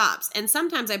 and it stops. And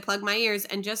sometimes I plug my ears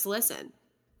and just listen.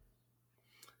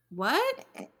 What?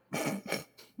 That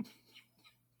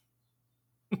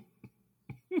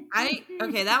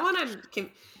one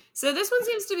so this one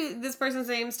this person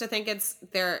seems to think it's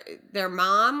their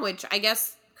mom, which I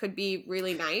guess could be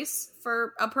really nice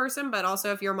for a person, but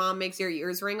also if your mom makes your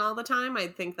ears ring all the time, I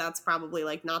think that's probably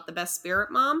like not the best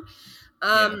spirit mom.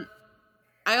 I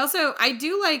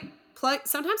do like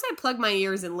sometimes I plug my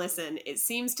ears and listen. It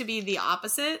seems to be the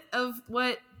opposite of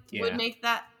what would make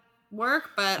that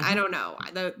work, but I don't know.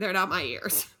 They're not my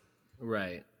ears.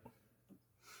 Right.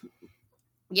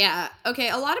 Yeah. Okay.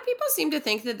 A lot of people seem to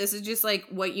think that this is just like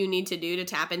what you need to do to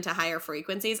tap into higher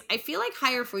frequencies. I feel like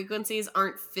higher frequencies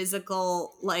aren't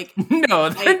physical, like, no,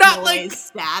 they're not like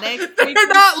static. They're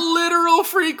not literal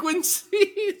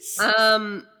frequencies.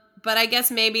 But I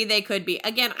guess maybe they could be.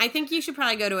 Again, I think you should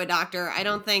probably go to a doctor. I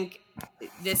don't think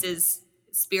this is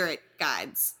spirit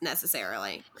guides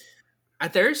necessarily.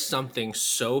 There's something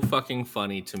so fucking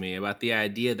funny to me about the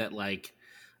idea that, like,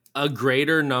 a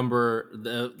greater number,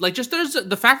 there's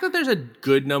the fact that there's a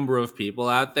good number of people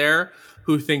out there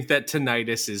who think that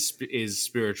tinnitus is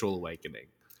spiritual awakening.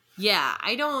 Yeah,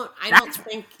 I don't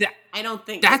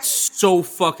think that's so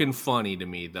fucking funny to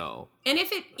me, though. And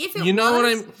if it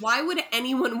why would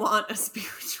anyone want a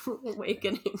spiritual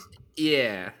awakening?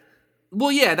 Yeah.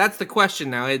 Well, yeah, that's the question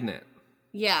now, isn't it?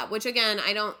 Yeah, which again,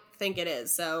 I don't think it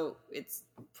is, so it's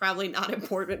probably not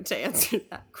important to answer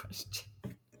that question.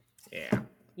 Yeah.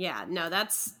 Yeah, no,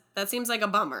 that seems like a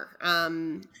bummer.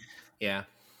 Yeah.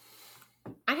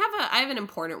 I have an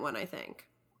important one, I think.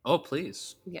 Oh,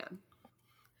 please. Yeah.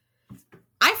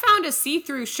 I found a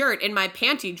see-through shirt in my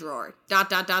panty drawer. ...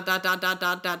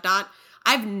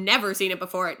 I've never seen it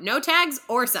before. No tags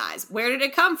or size. Where ded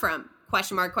it come from? ?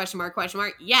 Question mark, question mark, question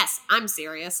mark. Yes, I'm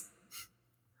serious.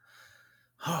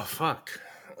 Oh, fuck.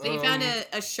 So you found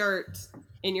a shirt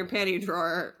in your panty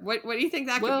drawer. What do you think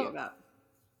that could be about?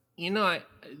 You know, I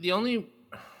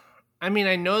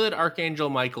know that Archangel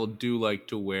Michael do like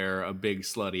to wear a big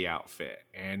slutty outfit.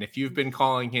 And if you've been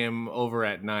calling him over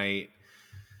at night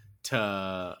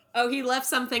to... Oh, he left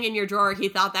something in your drawer. He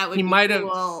thought that would be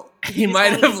cool. He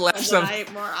might have left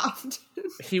something more often.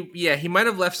 he might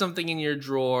have left something in your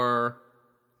drawer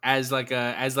as like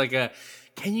a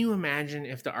can you imagine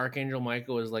if the Archangel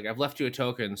Michael was like, I've left you a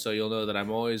token so you'll know that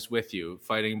I'm always with you,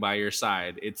 fighting by your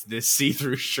side. It's this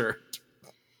see-through shirt.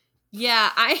 Yeah,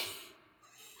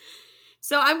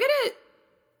 So I'm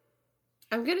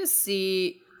gonna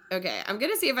see. Okay, I'm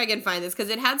gonna see if I can find this because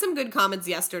it had some good comments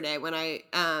yesterday when I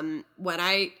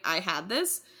had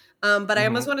this. But I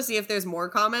almost want to see if there's more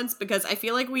comments because I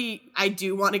feel like I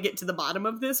do want to get to the bottom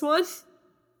of this one.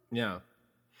 Yeah.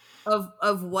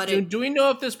 Of what do we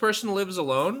know if this person lives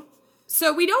alone?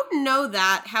 So we don't know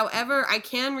that. However, I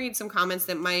can read some comments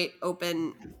that might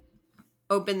open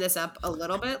this up a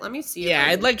little bit. Let me see. Yeah,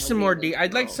 I'd like some more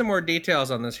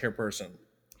details on this here person.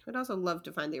 I'd also love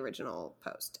to find the original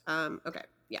post. Okay.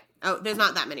 Yeah. Oh, there's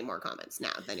not that many more comments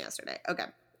now than yesterday. Okay.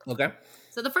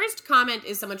 So the first comment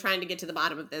is someone trying to get to the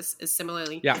bottom of this is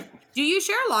similarly. Yeah. Do you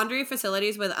share laundry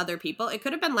facilities with other people? It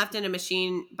could have been left in a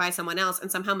machine by someone else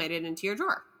and somehow made it into your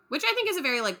drawer, which I think is a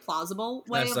very plausible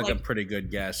way. That's a pretty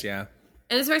good guess. Yeah.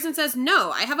 And this person says,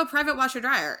 no, I have a private washer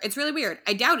dryer. It's really weird.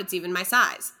 I doubt it's even my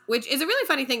size, which is a really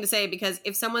funny thing to say because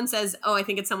if someone says, oh, I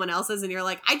think it's someone else's, and you're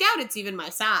like, I doubt it's even my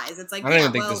size. It's like, I don't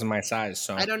even think this is my size.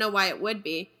 So I don't know why it would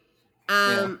be.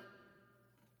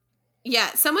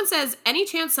 Yeah, someone says, any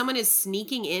chance someone is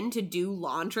sneaking in to do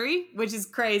laundry, which is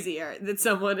crazier that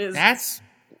someone is. That's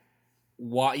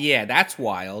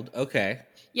wild. Okay.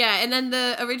 Yeah, and then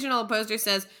the original poster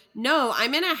says, no,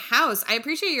 I'm in a house. I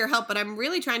appreciate your help, but I'm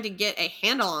really trying to get a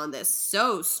handle on this.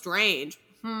 So strange.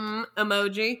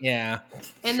 Emoji. Yeah.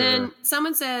 And then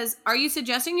someone says, are you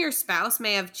suggesting your spouse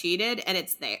may have cheated and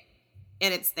it's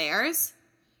theirs?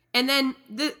 And then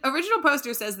the original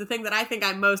poster says the thing that I think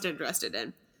I'm most interested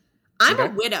in. I'm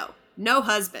a widow, no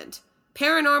husband.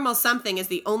 Paranormal something is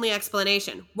the only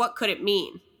explanation. What could it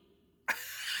mean?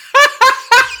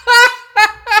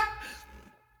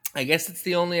 I guess it's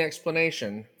the only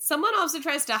explanation. Someone also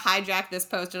tries to hijack this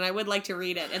post, and I would like to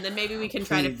read it, and then maybe we can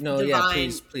try to divine...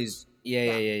 Yeah, please.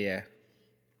 Yeah.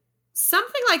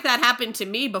 Something like that happened to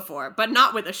me before, but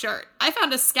not with a shirt. I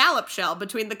found a scallop shell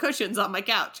between the cushions on my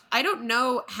couch. I don't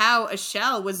know how a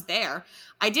shell was there.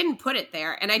 I didn't put it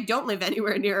there, and I don't live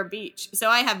anywhere near a beach, so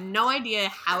I have no idea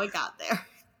how it got there.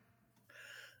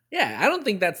 Yeah, I don't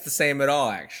think that's the same at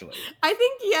all, actually. I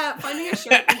think, finding a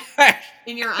shirt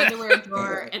in your underwear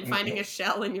drawer and finding a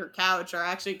shell in your couch are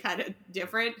actually kind of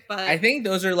different, but... I think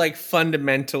those are,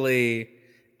 fundamentally,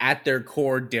 at their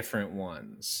core, different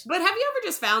ones. But have you ever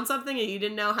just found something and you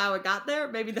didn't know how it got there?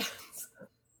 Maybe that's...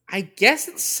 I guess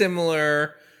it's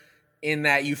similar in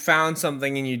that you found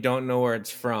something and you don't know where it's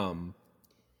from.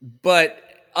 But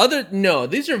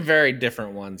these are very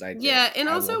different ones, I think. Yeah, and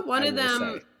also one of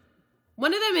them,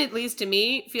 at least to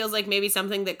me, feels like maybe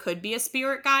something that could be a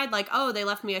spirit guide. Like, oh, they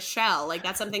left me a shell. Like,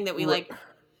 that's something that we,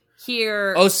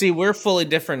 hear. Oh, see, we're fully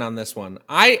different on this one.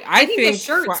 I think the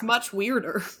shirt's much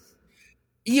weirder.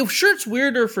 Yeah, shirt's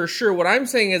weirder for sure. What I'm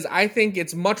saying is I think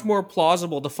it's much more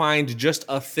plausible to find just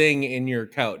a thing in your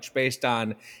couch based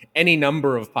on any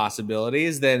number of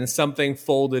possibilities than something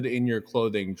folded in your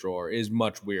clothing drawer is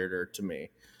much weirder to me.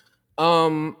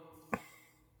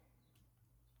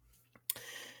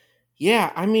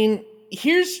 Yeah, I mean,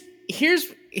 here's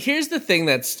the thing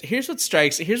here's what's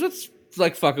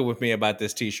fucking with me about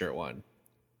this t-shirt one.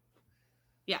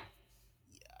 Yeah.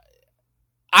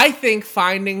 I think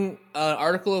finding an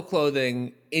article of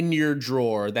clothing in your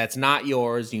drawer that's not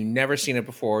yours, you've never seen it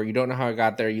before, you don't know how it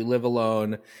got there, you live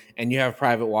alone, and you have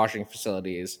private washing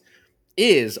facilities,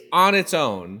 is, on its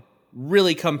own,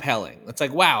 really compelling. It's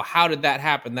like, wow, how did that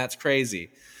happen? That's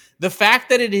crazy. The fact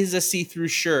that it is a see-through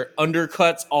shirt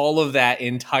undercuts all of that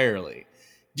entirely.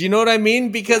 Do you know what I mean?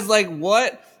 Because,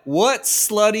 what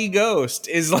slutty ghost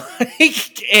is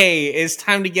it's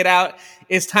time to get out,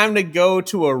 it's time to go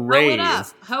to a rave.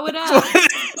 Hoe it up.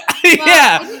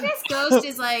 Yeah. I think this ghost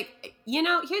is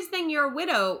here's the thing, you're a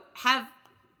widow. Have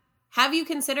you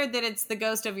considered that it's the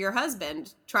ghost of your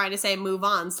husband trying to say, move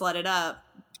on, slut it up,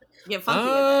 get funky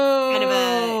with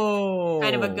it?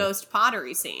 Kind of a ghost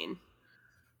pottery scene.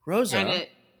 Rosa,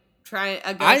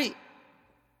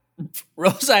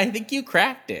 Rosa, I think you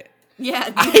cracked it.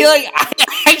 Yeah, I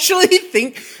actually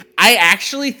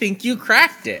think you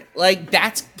cracked it.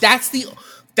 That's the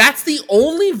That's the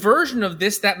only version of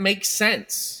this that makes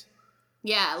sense.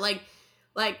 Yeah, like,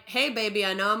 hey, baby,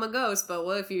 I know I'm a ghost, but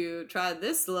what if you try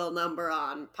this little number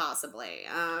on, possibly?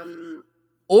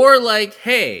 Or like,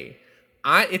 hey,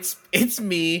 it's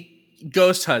me,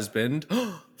 ghost husband,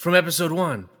 from episode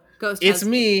 1. It's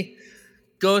me,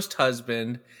 ghost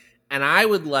husband, and I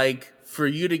would like for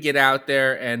you to get out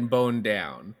there and bone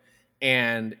down.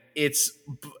 And it's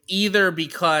either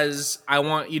because I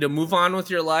want you to move on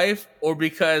with your life or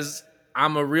because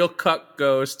I'm a real cuck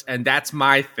ghost and that's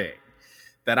my thing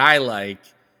that I like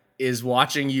is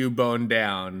watching you bone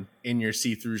down in your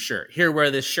see-through shirt. Here,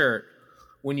 wear this shirt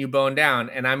when you bone down,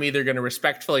 and I'm either going to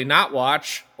respectfully not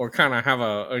watch or kind of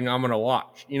I'm going to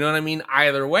watch. You know what I mean?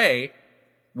 Either way,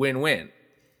 win-win.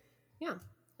 Yeah,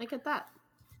 I get that.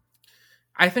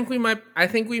 I think we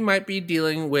might be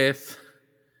dealing with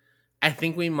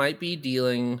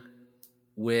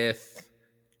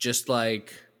just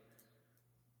like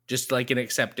an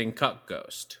accepting cuck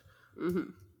ghost. Mm-hmm.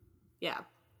 Yeah.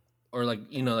 Or like,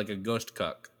 like a ghost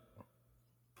cuck.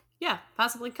 Yeah,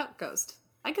 possibly cuck ghost.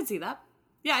 I could see that.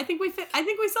 Yeah, I think we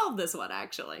solved this one,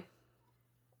 actually.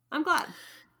 I'm glad.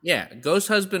 Yeah, ghost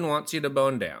husband wants you to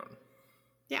bone down.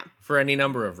 Yeah. For any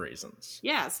number of reasons.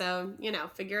 Yeah, so,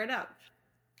 figure it out.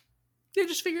 Yeah,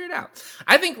 just figure it out.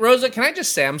 I think, Rosa, can I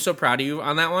just say I'm so proud of you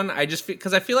on that one?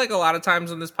 Because I feel like a lot of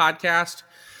times on this podcast,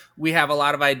 we have a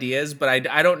lot of ideas, but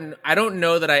I don't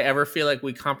know that I ever feel like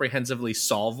we comprehensively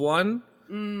solve one.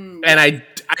 And I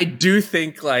do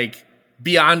think, like,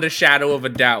 beyond a shadow of a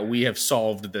doubt, we have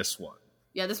solved this one.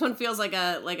 Yeah, this one feels like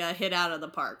a hit out of the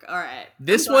park. All right.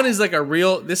 This one is like a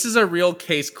real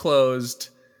case closed.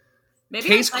 Maybe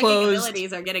my psychic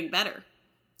abilities are getting better.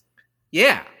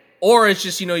 Yeah. Or it's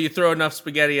just, you throw enough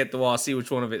spaghetti at the wall, see which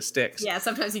one of it sticks. Yeah,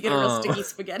 sometimes you get a real sticky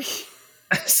spaghetti.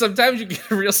 Sometimes you get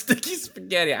a real sticky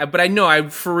spaghetti. But I know,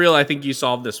 I think you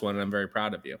solved this one, and I'm very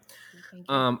proud of you.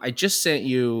 I just sent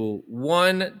you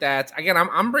one that, again,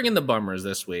 I'm bringing the bummers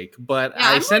this week, but yeah,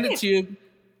 I sent it to you.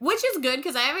 Which is good,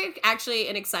 because I have actually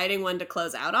an exciting one to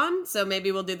close out on, so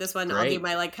maybe we'll do this one. Great. I'll do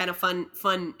my, like, kind of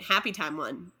fun, happy time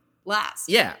one last.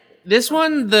 Yeah. This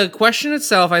one, the question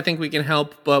itself, I think we can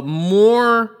help, but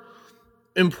more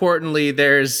importantly,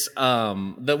 there's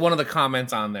one of the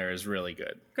comments on there is really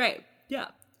good. Great. Yeah.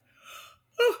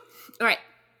 All right.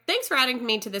 Thanks for adding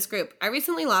me to this group. I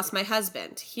recently lost my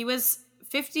husband. He was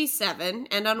 57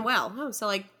 and unwell. Oh,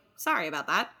 so sorry about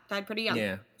that. Died pretty young.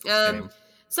 Yeah.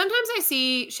 Sometimes I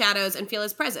see shadows and feel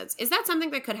his presence. Is that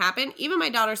something that could happen? Even my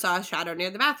daughter saw a shadow near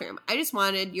the bathroom. I just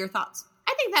wanted your thoughts.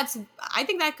 I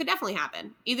think that could definitely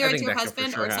happen. Either it's your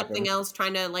husband or something else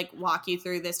trying to walk you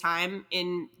through this time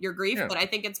in your grief. Yeah. But I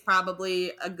think it's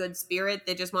probably a good spirit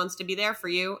that just wants to be there for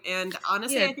you. And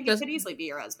honestly, I think it could easily be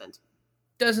your husband.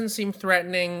 Doesn't seem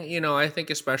threatening. I think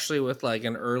especially with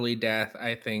an early death,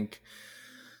 I think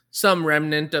some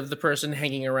remnant of the person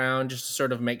hanging around just to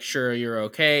sort of make sure you're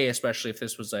okay, especially if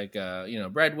this was a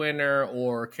breadwinner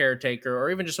or caretaker or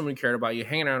even just someone who cared about you,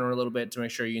 hanging around a little bit to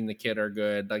make sure you and the kid are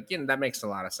good. That makes a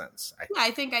lot of sense.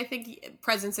 I think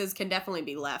presences can definitely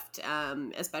be left,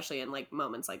 especially in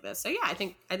moments like this. So yeah, I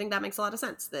think that makes a lot of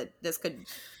sense that this could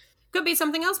be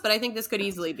something else, but I think this could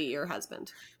easily be your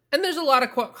husband. And there's a lot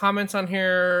of comments on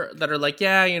here that are like,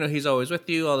 yeah, he's always with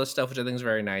you, all this stuff, which I think is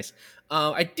very nice.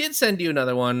 I did send you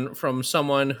another one from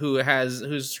someone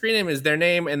whose screen name is their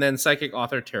name and then psychic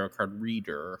author tarot card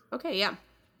reader. Okay, yeah.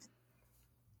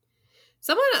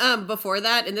 Someone before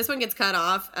that, and this one gets cut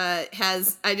off, I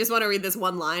just want to read this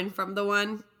one line from the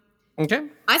one. Okay.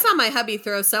 I saw my hubby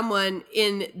throw someone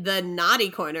in the naughty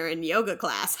corner in yoga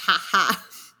class. Ha ha.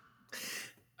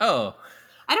 Oh.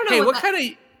 I don't know.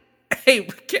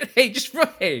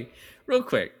 Real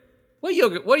quick. What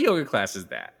yoga class is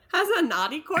that? Has a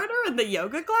naughty corner in the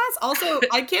yoga class? Also,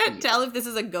 I can't tell if this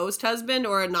is a ghost husband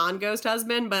or a non-ghost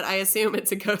husband, but I assume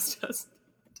it's a ghost husband.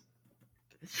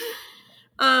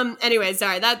 Anyway,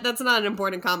 sorry, that's not an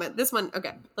important comment. This one,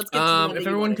 okay. Let's get to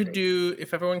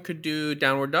if everyone could do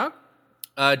downward dog.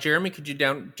 Jeremy, can you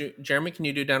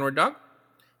do downward dog?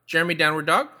 Jeremy, downward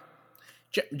dog.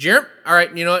 Jeremy, all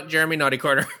right, you know what? Jeremy, naughty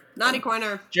corner. Naughty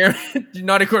corner. Jeremy,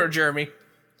 naughty corner, Jeremy.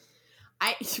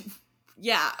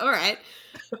 Yeah, all right.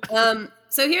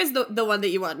 So here's the one that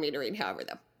you wanted me to read, however,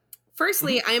 though.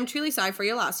 Firstly, I am truly sorry for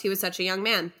your loss. He was such a young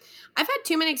man. I've had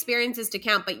too many experiences to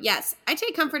count, but yes, I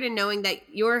take comfort in knowing that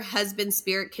your husband's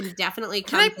spirit can definitely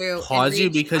come through. Can I pause you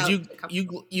because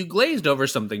you glazed over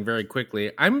something very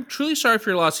quickly. I'm truly sorry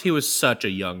for your loss. He was such a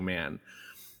young man.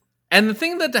 And the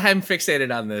thing that I'm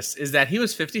fixated on this is that he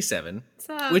was 57,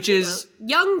 which is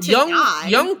young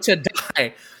to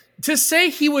die. To say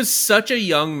he was such a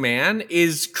young man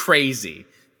is crazy.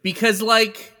 because,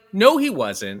 like, no, he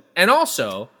wasn't. And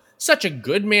also, such a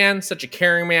good man, such a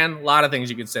caring man. A lot of things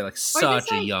you could say, like,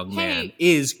 such a young man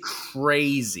is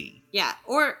crazy. Yeah,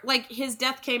 or, like, his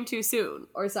death came too soon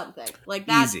or something. Like,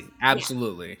 that. Easy,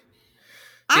 absolutely.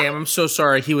 Yeah. Damn, I'm so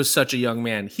sorry he was such a young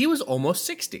man. He was almost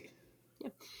 60. Yeah.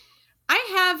 I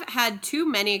have had too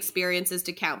many experiences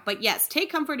to count, but yes, take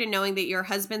comfort in knowing that your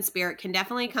husband's spirit can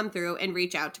definitely come through and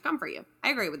reach out to comfort you.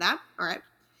 I agree with that. All right.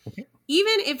 Okay.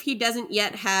 Even if he doesn't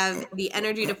yet have the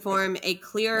energy to form a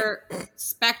clear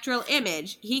spectral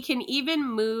image, he can even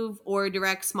move or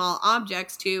direct small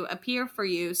objects to appear for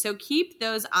you. So keep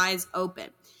those eyes open.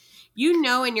 You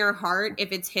know in your heart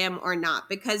if it's him or not,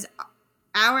 because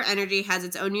our energy has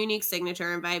its own unique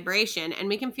signature and vibration, and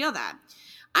we can feel that.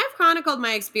 I've chronicled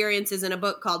my experiences in a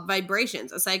book called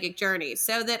Vibrations, A Psychic Journey,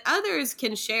 so that others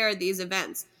can share these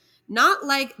events. Not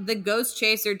like the Ghost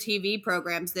Chaser TV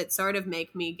programs that sort of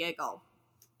make me giggle.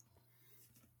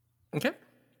 Okay.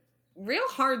 Real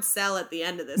hard sell at the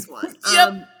end of this one.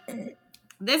 Yep.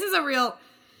 This is a real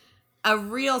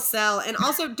sell, and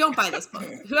also don't buy this book.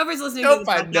 Whoever's listening to this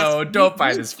podcast, don't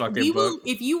buy this fucking book.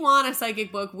 If you want a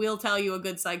psychic book, we'll tell you a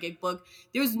good psychic book.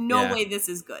 There's no way this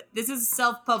is good. This is a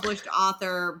self-published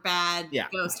author, bad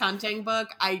ghost hunting book.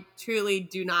 I truly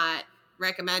do not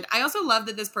recommend. I also love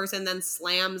that this person then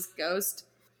slams ghost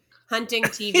hunting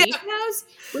TV shows,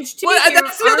 which to me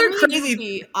that's the other really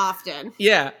crazy often.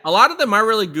 Yeah, a lot of them are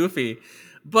really goofy,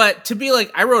 but to be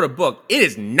like, I wrote a book, it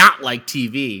is not like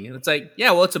TV. And it's like, yeah,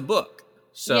 well, it's a book.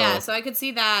 So yeah, so I could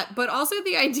see that, but also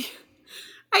the idea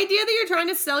that you're trying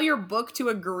to sell your book to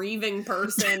a grieving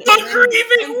person,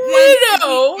 grieving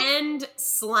widow, and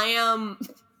slam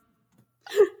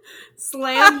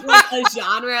like a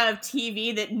genre of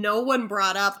TV that no one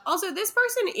brought up. Also, this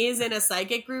person is in a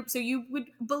psychic group, so you would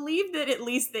believe that at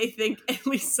least they think at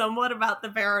least somewhat about the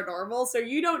paranormal, so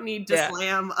you don't need to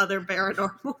slam other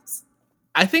paranormals.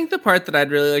 I think the part that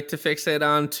I'd really like to fixate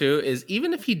on, too, is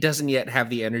even if he doesn't yet have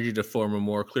the energy to form a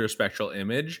more clear spectral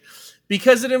image,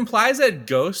 because it implies that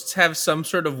ghosts have some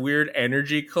sort of weird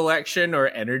energy collection or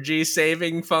energy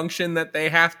saving function that they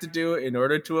have to do in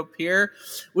order to appear,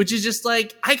 which is just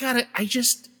like,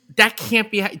 that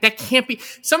can't be.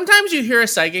 Sometimes you hear a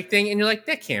psychic thing and you're like,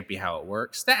 that can't be how it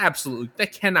works. That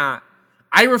cannot.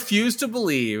 I refuse to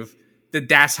believe that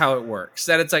that's how it works.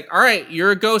 That it's like, all right,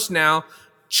 you're a ghost now.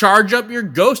 Charge up your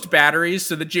ghost batteries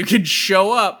so that you can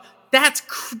show up. That's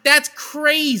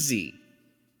crazy.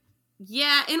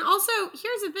 Yeah, and also,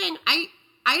 here's the thing. I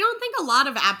don't think a lot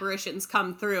of apparitions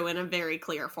come through in a very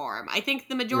clear form. I think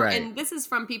the majority, and this is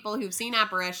from people who've seen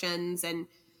apparitions and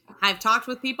I've talked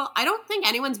with people, I don't think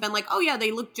anyone's been like, oh yeah,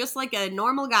 they look just like a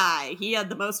normal guy. He had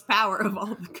the most power of all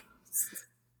the ghosts.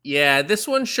 Yeah, this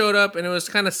one showed up and it was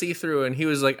kind of see-through, and he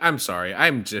was like, I'm sorry,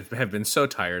 have been so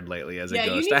tired lately as a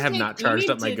ghost. I have not charged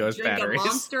up my ghost batteries. A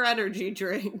Monster Energy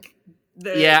drink.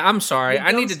 I'm sorry.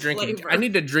 I need to drink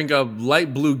a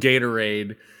light blue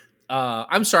Gatorade.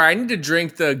 I'm sorry, I need to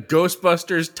drink the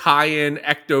Ghostbusters tie-in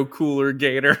Ecto Cooler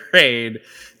Gatorade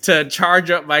to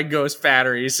charge up my ghost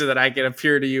batteries so that I can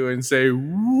appear to you and say,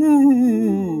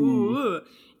 woo.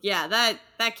 Yeah,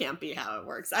 that can't be how it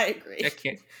works. I agree.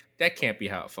 That can't be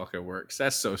how it fucking works.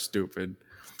 That's so stupid.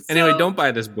 Anyway, don't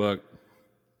buy this book.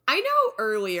 I know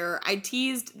earlier I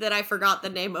teased that I forgot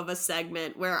the name of a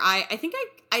segment where I think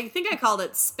I called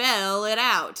it Spell It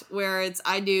Out, where it's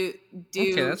I do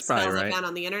that's spells right. I found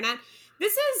on the internet.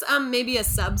 This is maybe a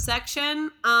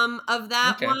subsection of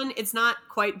that one. It's not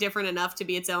quite different enough to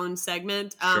be its own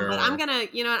segment. But I'm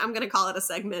gonna call it a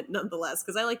segment nonetheless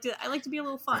because I like to be a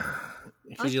little fun.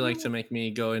 Would you like to make me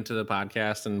go into the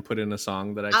podcast and put in a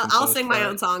song that I'll sing my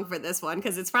own song for this one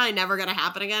because it's probably never going to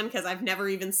happen again because I've never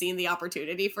even seen the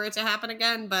opportunity for it to happen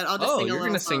again. But I'll just sing a little song. Oh, you're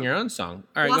going to sing your own song.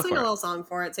 All right, I'll sing a little song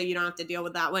for it so you don't have to deal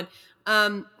with that one.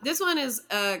 This one is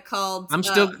called... I'm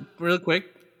still, real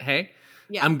quick, hey,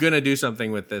 yeah. I'm going to do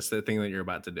something with the thing that you're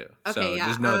about to do. Okay, so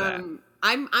just know that.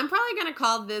 I'm probably going to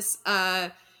call this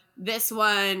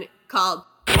one called...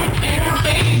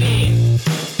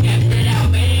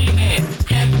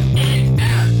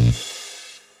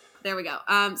 There we go.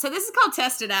 So this is called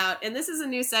Test It Out, and this is a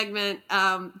new segment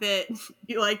that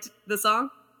you liked the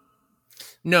song?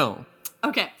 No.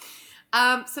 Okay.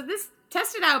 So this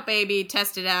Test It Out, baby,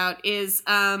 Test It Out is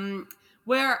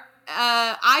where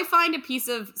I find a piece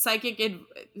of psychic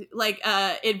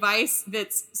advice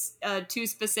that's too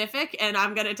specific, and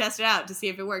I'm going to test it out to see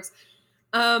if it works.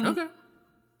 Okay.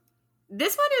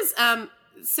 This one is,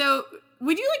 so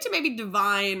would you like to maybe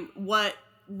divine what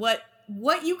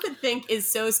what you could think is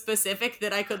so specific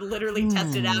that I could literally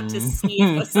test it out to see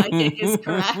if a psychic is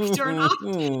correct or not.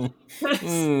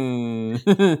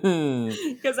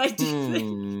 Because I do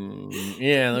think...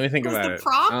 Yeah, let me think about it. The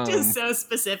prompt is so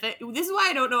specific. This is why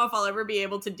I don't know if I'll ever be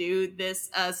able to do this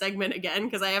segment again,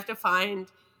 because I have to find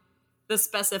the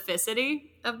specificity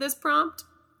of this prompt.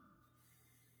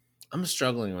 I'm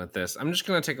struggling with this. I'm just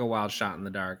going to take a wild shot in the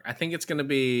dark. I think it's going to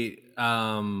be...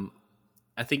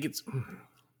 I think it's going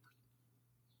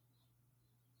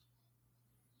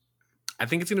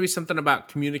to be something about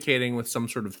communicating with some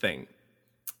sort of thing.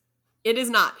 It is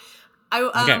not.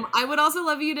 I would also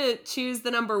love you to choose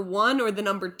the number 1 or the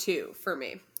number 2 for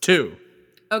me. 2.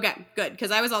 Okay, good,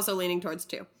 because I was also leaning towards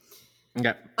 2.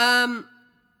 Okay.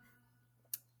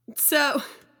 So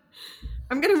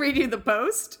I'm going to read you the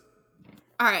post.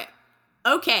 All right.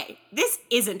 Okay, this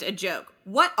isn't a joke.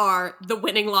 What are the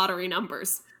winning lottery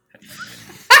numbers?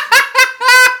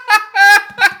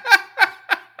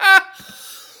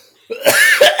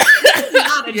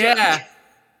 Not a joke.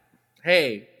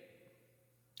 Hey,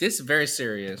 this is very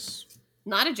serious.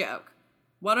 Not a joke.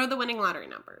 What are the winning lottery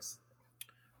numbers?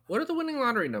 What are the winning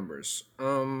lottery numbers?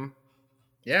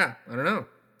 Yeah, I don't know.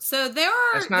 So there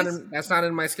are... That's not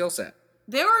in my skill set.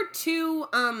 There are two...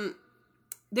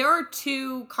 there are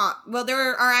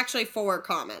actually 4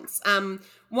 comments.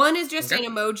 One is just an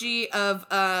emoji of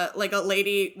like a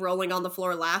lady rolling on the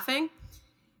floor laughing.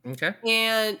 Okay.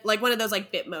 And like one of those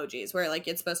like Bitmojis where like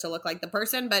it's supposed to look like the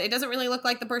person, but it doesn't really look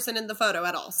like the person in the photo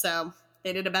at all. So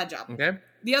they did a bad job. Okay.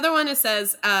 The other one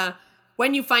says,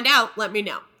 when you find out, let me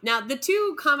know. Now, the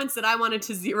 2 comments that I wanted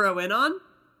to zero in on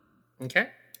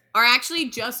are actually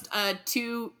just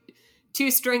two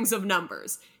strings of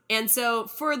numbers. And so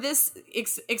for this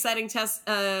exciting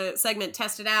segment,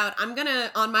 Test It Out, I'm going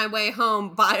to, on my way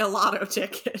home, buy a lotto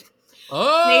ticket.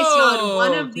 Oh, based on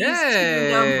one of these 2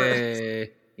 numbers.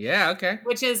 Yeah, okay.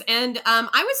 Which is, and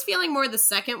I was feeling more the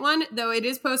second one, though it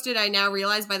is posted, I now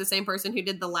realize, by the same person who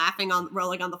did the laughing on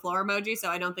rolling on the floor emoji, so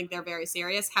I don't think they're very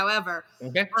serious. However,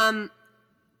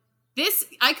 this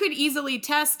I could easily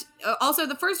test. Also,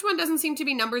 the first one doesn't seem to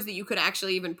be numbers that you could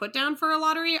actually even put down for a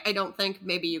lottery. I don't think.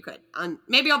 Maybe you could.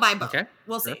 Maybe I'll buy both. Okay.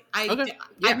 We'll see. I've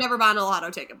never bought a lotto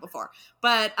ticket before,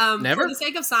 but for the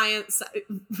sake of science,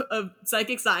 of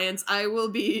psychic science, I will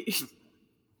be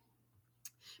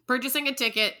purchasing a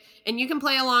ticket, and you can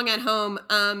play along at home.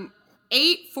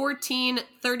 8, 14,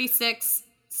 36,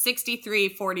 63,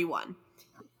 41.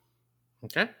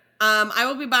 Okay. I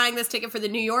will be buying this ticket for the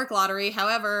New York lottery.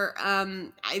 However,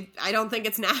 I don't think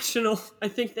it's national. I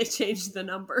think they changed the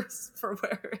numbers for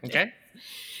where it is.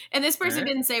 And this person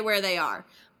didn't say where they are.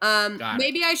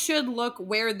 Maybe I should look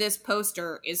where this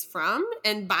poster is from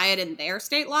and buy it in their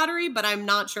state lottery, but I'm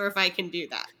not sure if I can do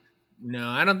that. No,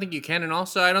 I don't think you can, and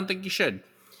also I don't think you should.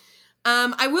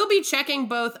 I will be checking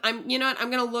both. I'm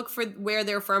going to look for where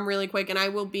they're from really quick, and I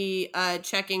will be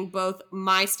checking both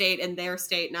my state and their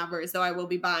state numbers, though I will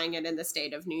be buying it in the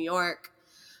state of New York.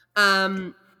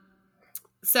 So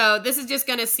this is just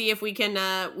going to see if we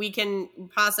can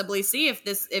possibly see if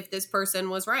this person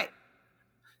was right.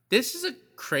 This is a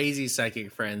crazy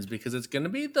Psychic Friends because it's going to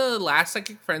be the last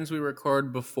Psychic Friends we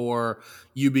record before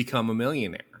you become a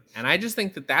millionaire. And I just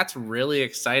think that that's really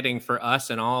exciting for us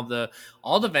and all the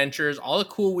ventures, all the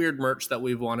cool, weird merch that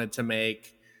we've wanted to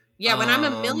make. Yeah, when I'm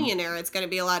a millionaire, it's going to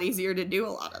be a lot easier to do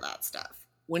a lot of that stuff.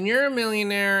 When you're a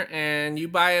millionaire and you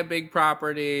buy a big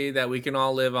property that we can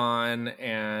all live on,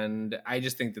 and I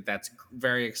just think that that's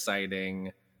very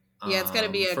exciting. Yeah, it's going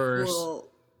to be a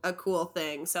cool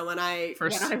thing. So when I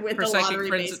win the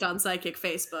lottery based on Psychic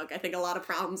Facebook, I think a lot of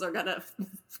problems are gonna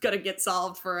get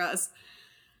solved for us.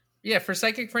 Yeah, for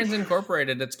Psychic Friends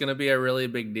Incorporated, it's going to be a really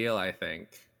big deal, I think.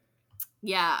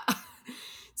 Yeah.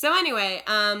 So anyway,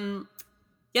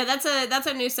 yeah, that's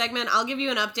a new segment. I'll give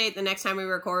you an update the next time we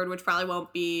record, which probably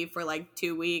won't be for like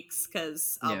 2 weeks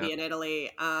because I'll be in Italy.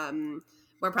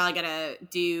 We're probably going to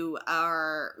do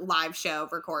our live show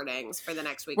recordings for the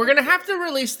next week. We're going to have to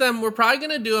release them. We're probably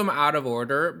going to do them out of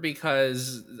order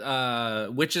because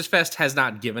Witches Fest has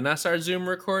not given us our Zoom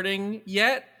recording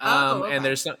yet. Okay. And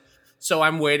there's so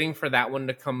I'm waiting for that one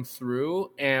to come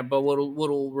through. But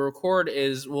what'll record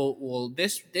is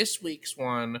this week's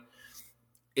one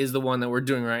is the one that we're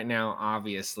doing right now,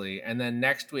 obviously. And then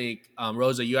next week,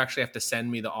 Rosa, you actually have to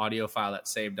send me the audio file that's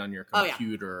saved on your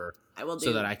computer. I I will do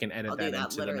so that I can edit I'll that do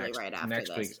into the next, right after next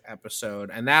this. week's episode.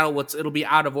 And it'll be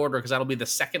out of order because that'll be the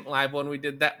second live one we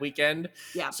did that weekend.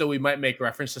 Yeah. So we might make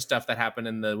reference to stuff that happened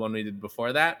in the one we did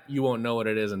before that. You won't know what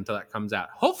it is until that comes out.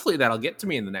 Hopefully that'll get to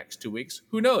me in the next 2 weeks.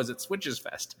 Who knows? It's Switches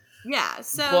Fest. Yeah,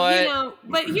 so,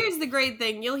 but here's the great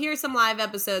thing. You'll hear some live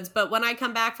episodes, but when I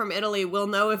come back from Italy, we'll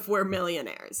know if we're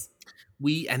millionaires.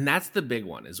 And that's the big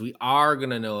one, is we are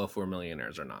going to know if we're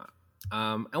millionaires or not.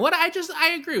 And what I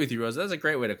agree with you, Rosa. That's a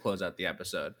great way to close out the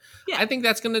episode. Yeah. I think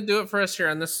that's going to do it for us here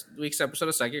on this week's episode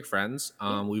of Psychic Friends.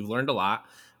 We've learned a lot.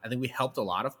 I think we helped a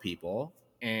lot of people.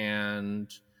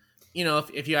 And,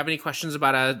 if you have any questions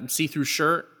about a see-through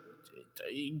shirt,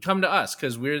 you can come to us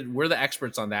because we're the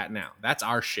experts on that now. That's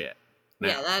our shit now.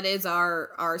 Yeah, that is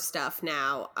our stuff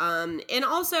now. And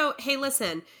also, hey,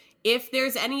 listen, if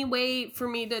there's any way for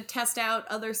me to test out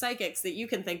other psychics that you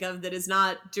can think of that is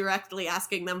not directly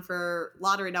asking them for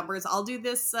lottery numbers, I'll do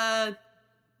this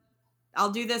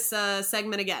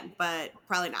segment again, but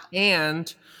probably not.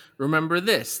 And remember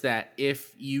this, that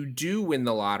if you do win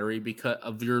the lottery because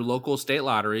of your local state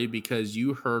lottery, because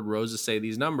you heard Rosa say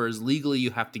these numbers, legally you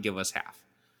have to give us half.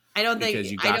 I don't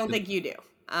think you do.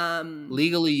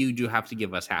 Legally you do have to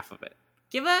give us half of it.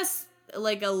 Give us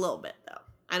like a little bit though.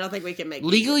 I don't think we can make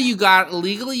legally you got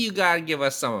to give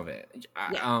us some of it.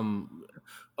 Yeah.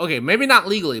 Okay, maybe not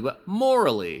legally, but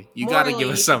morally you got to give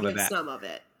us some of that. Some of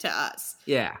it to us.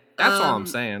 Yeah. That's all I'm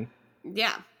saying.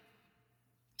 Yeah.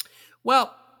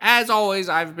 Well, as always,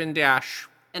 I've been Dash.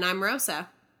 And I'm Rosa.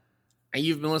 And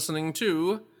you've been listening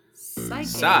to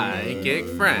Psychic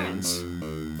Friends.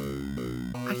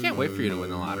 I can't wait for you to win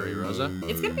the lottery, Rosa.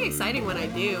 It's going to be exciting when I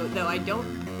do, though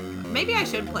maybe I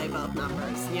should play both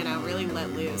numbers, really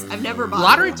let loose. I've never bought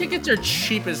lottery tickets are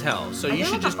cheap as hell, so you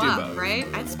should just do both. Right?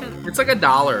 It's like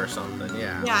 $1 or something,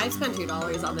 yeah. Yeah, I spent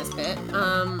 $2 on this pit.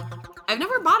 I've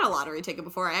never bought a lottery ticket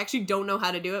before. I actually don't know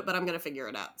how to do it, but I'm going to figure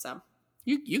it out, so.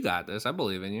 You got this. I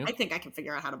believe in you. I think I can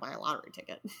figure out how to buy a lottery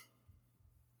ticket.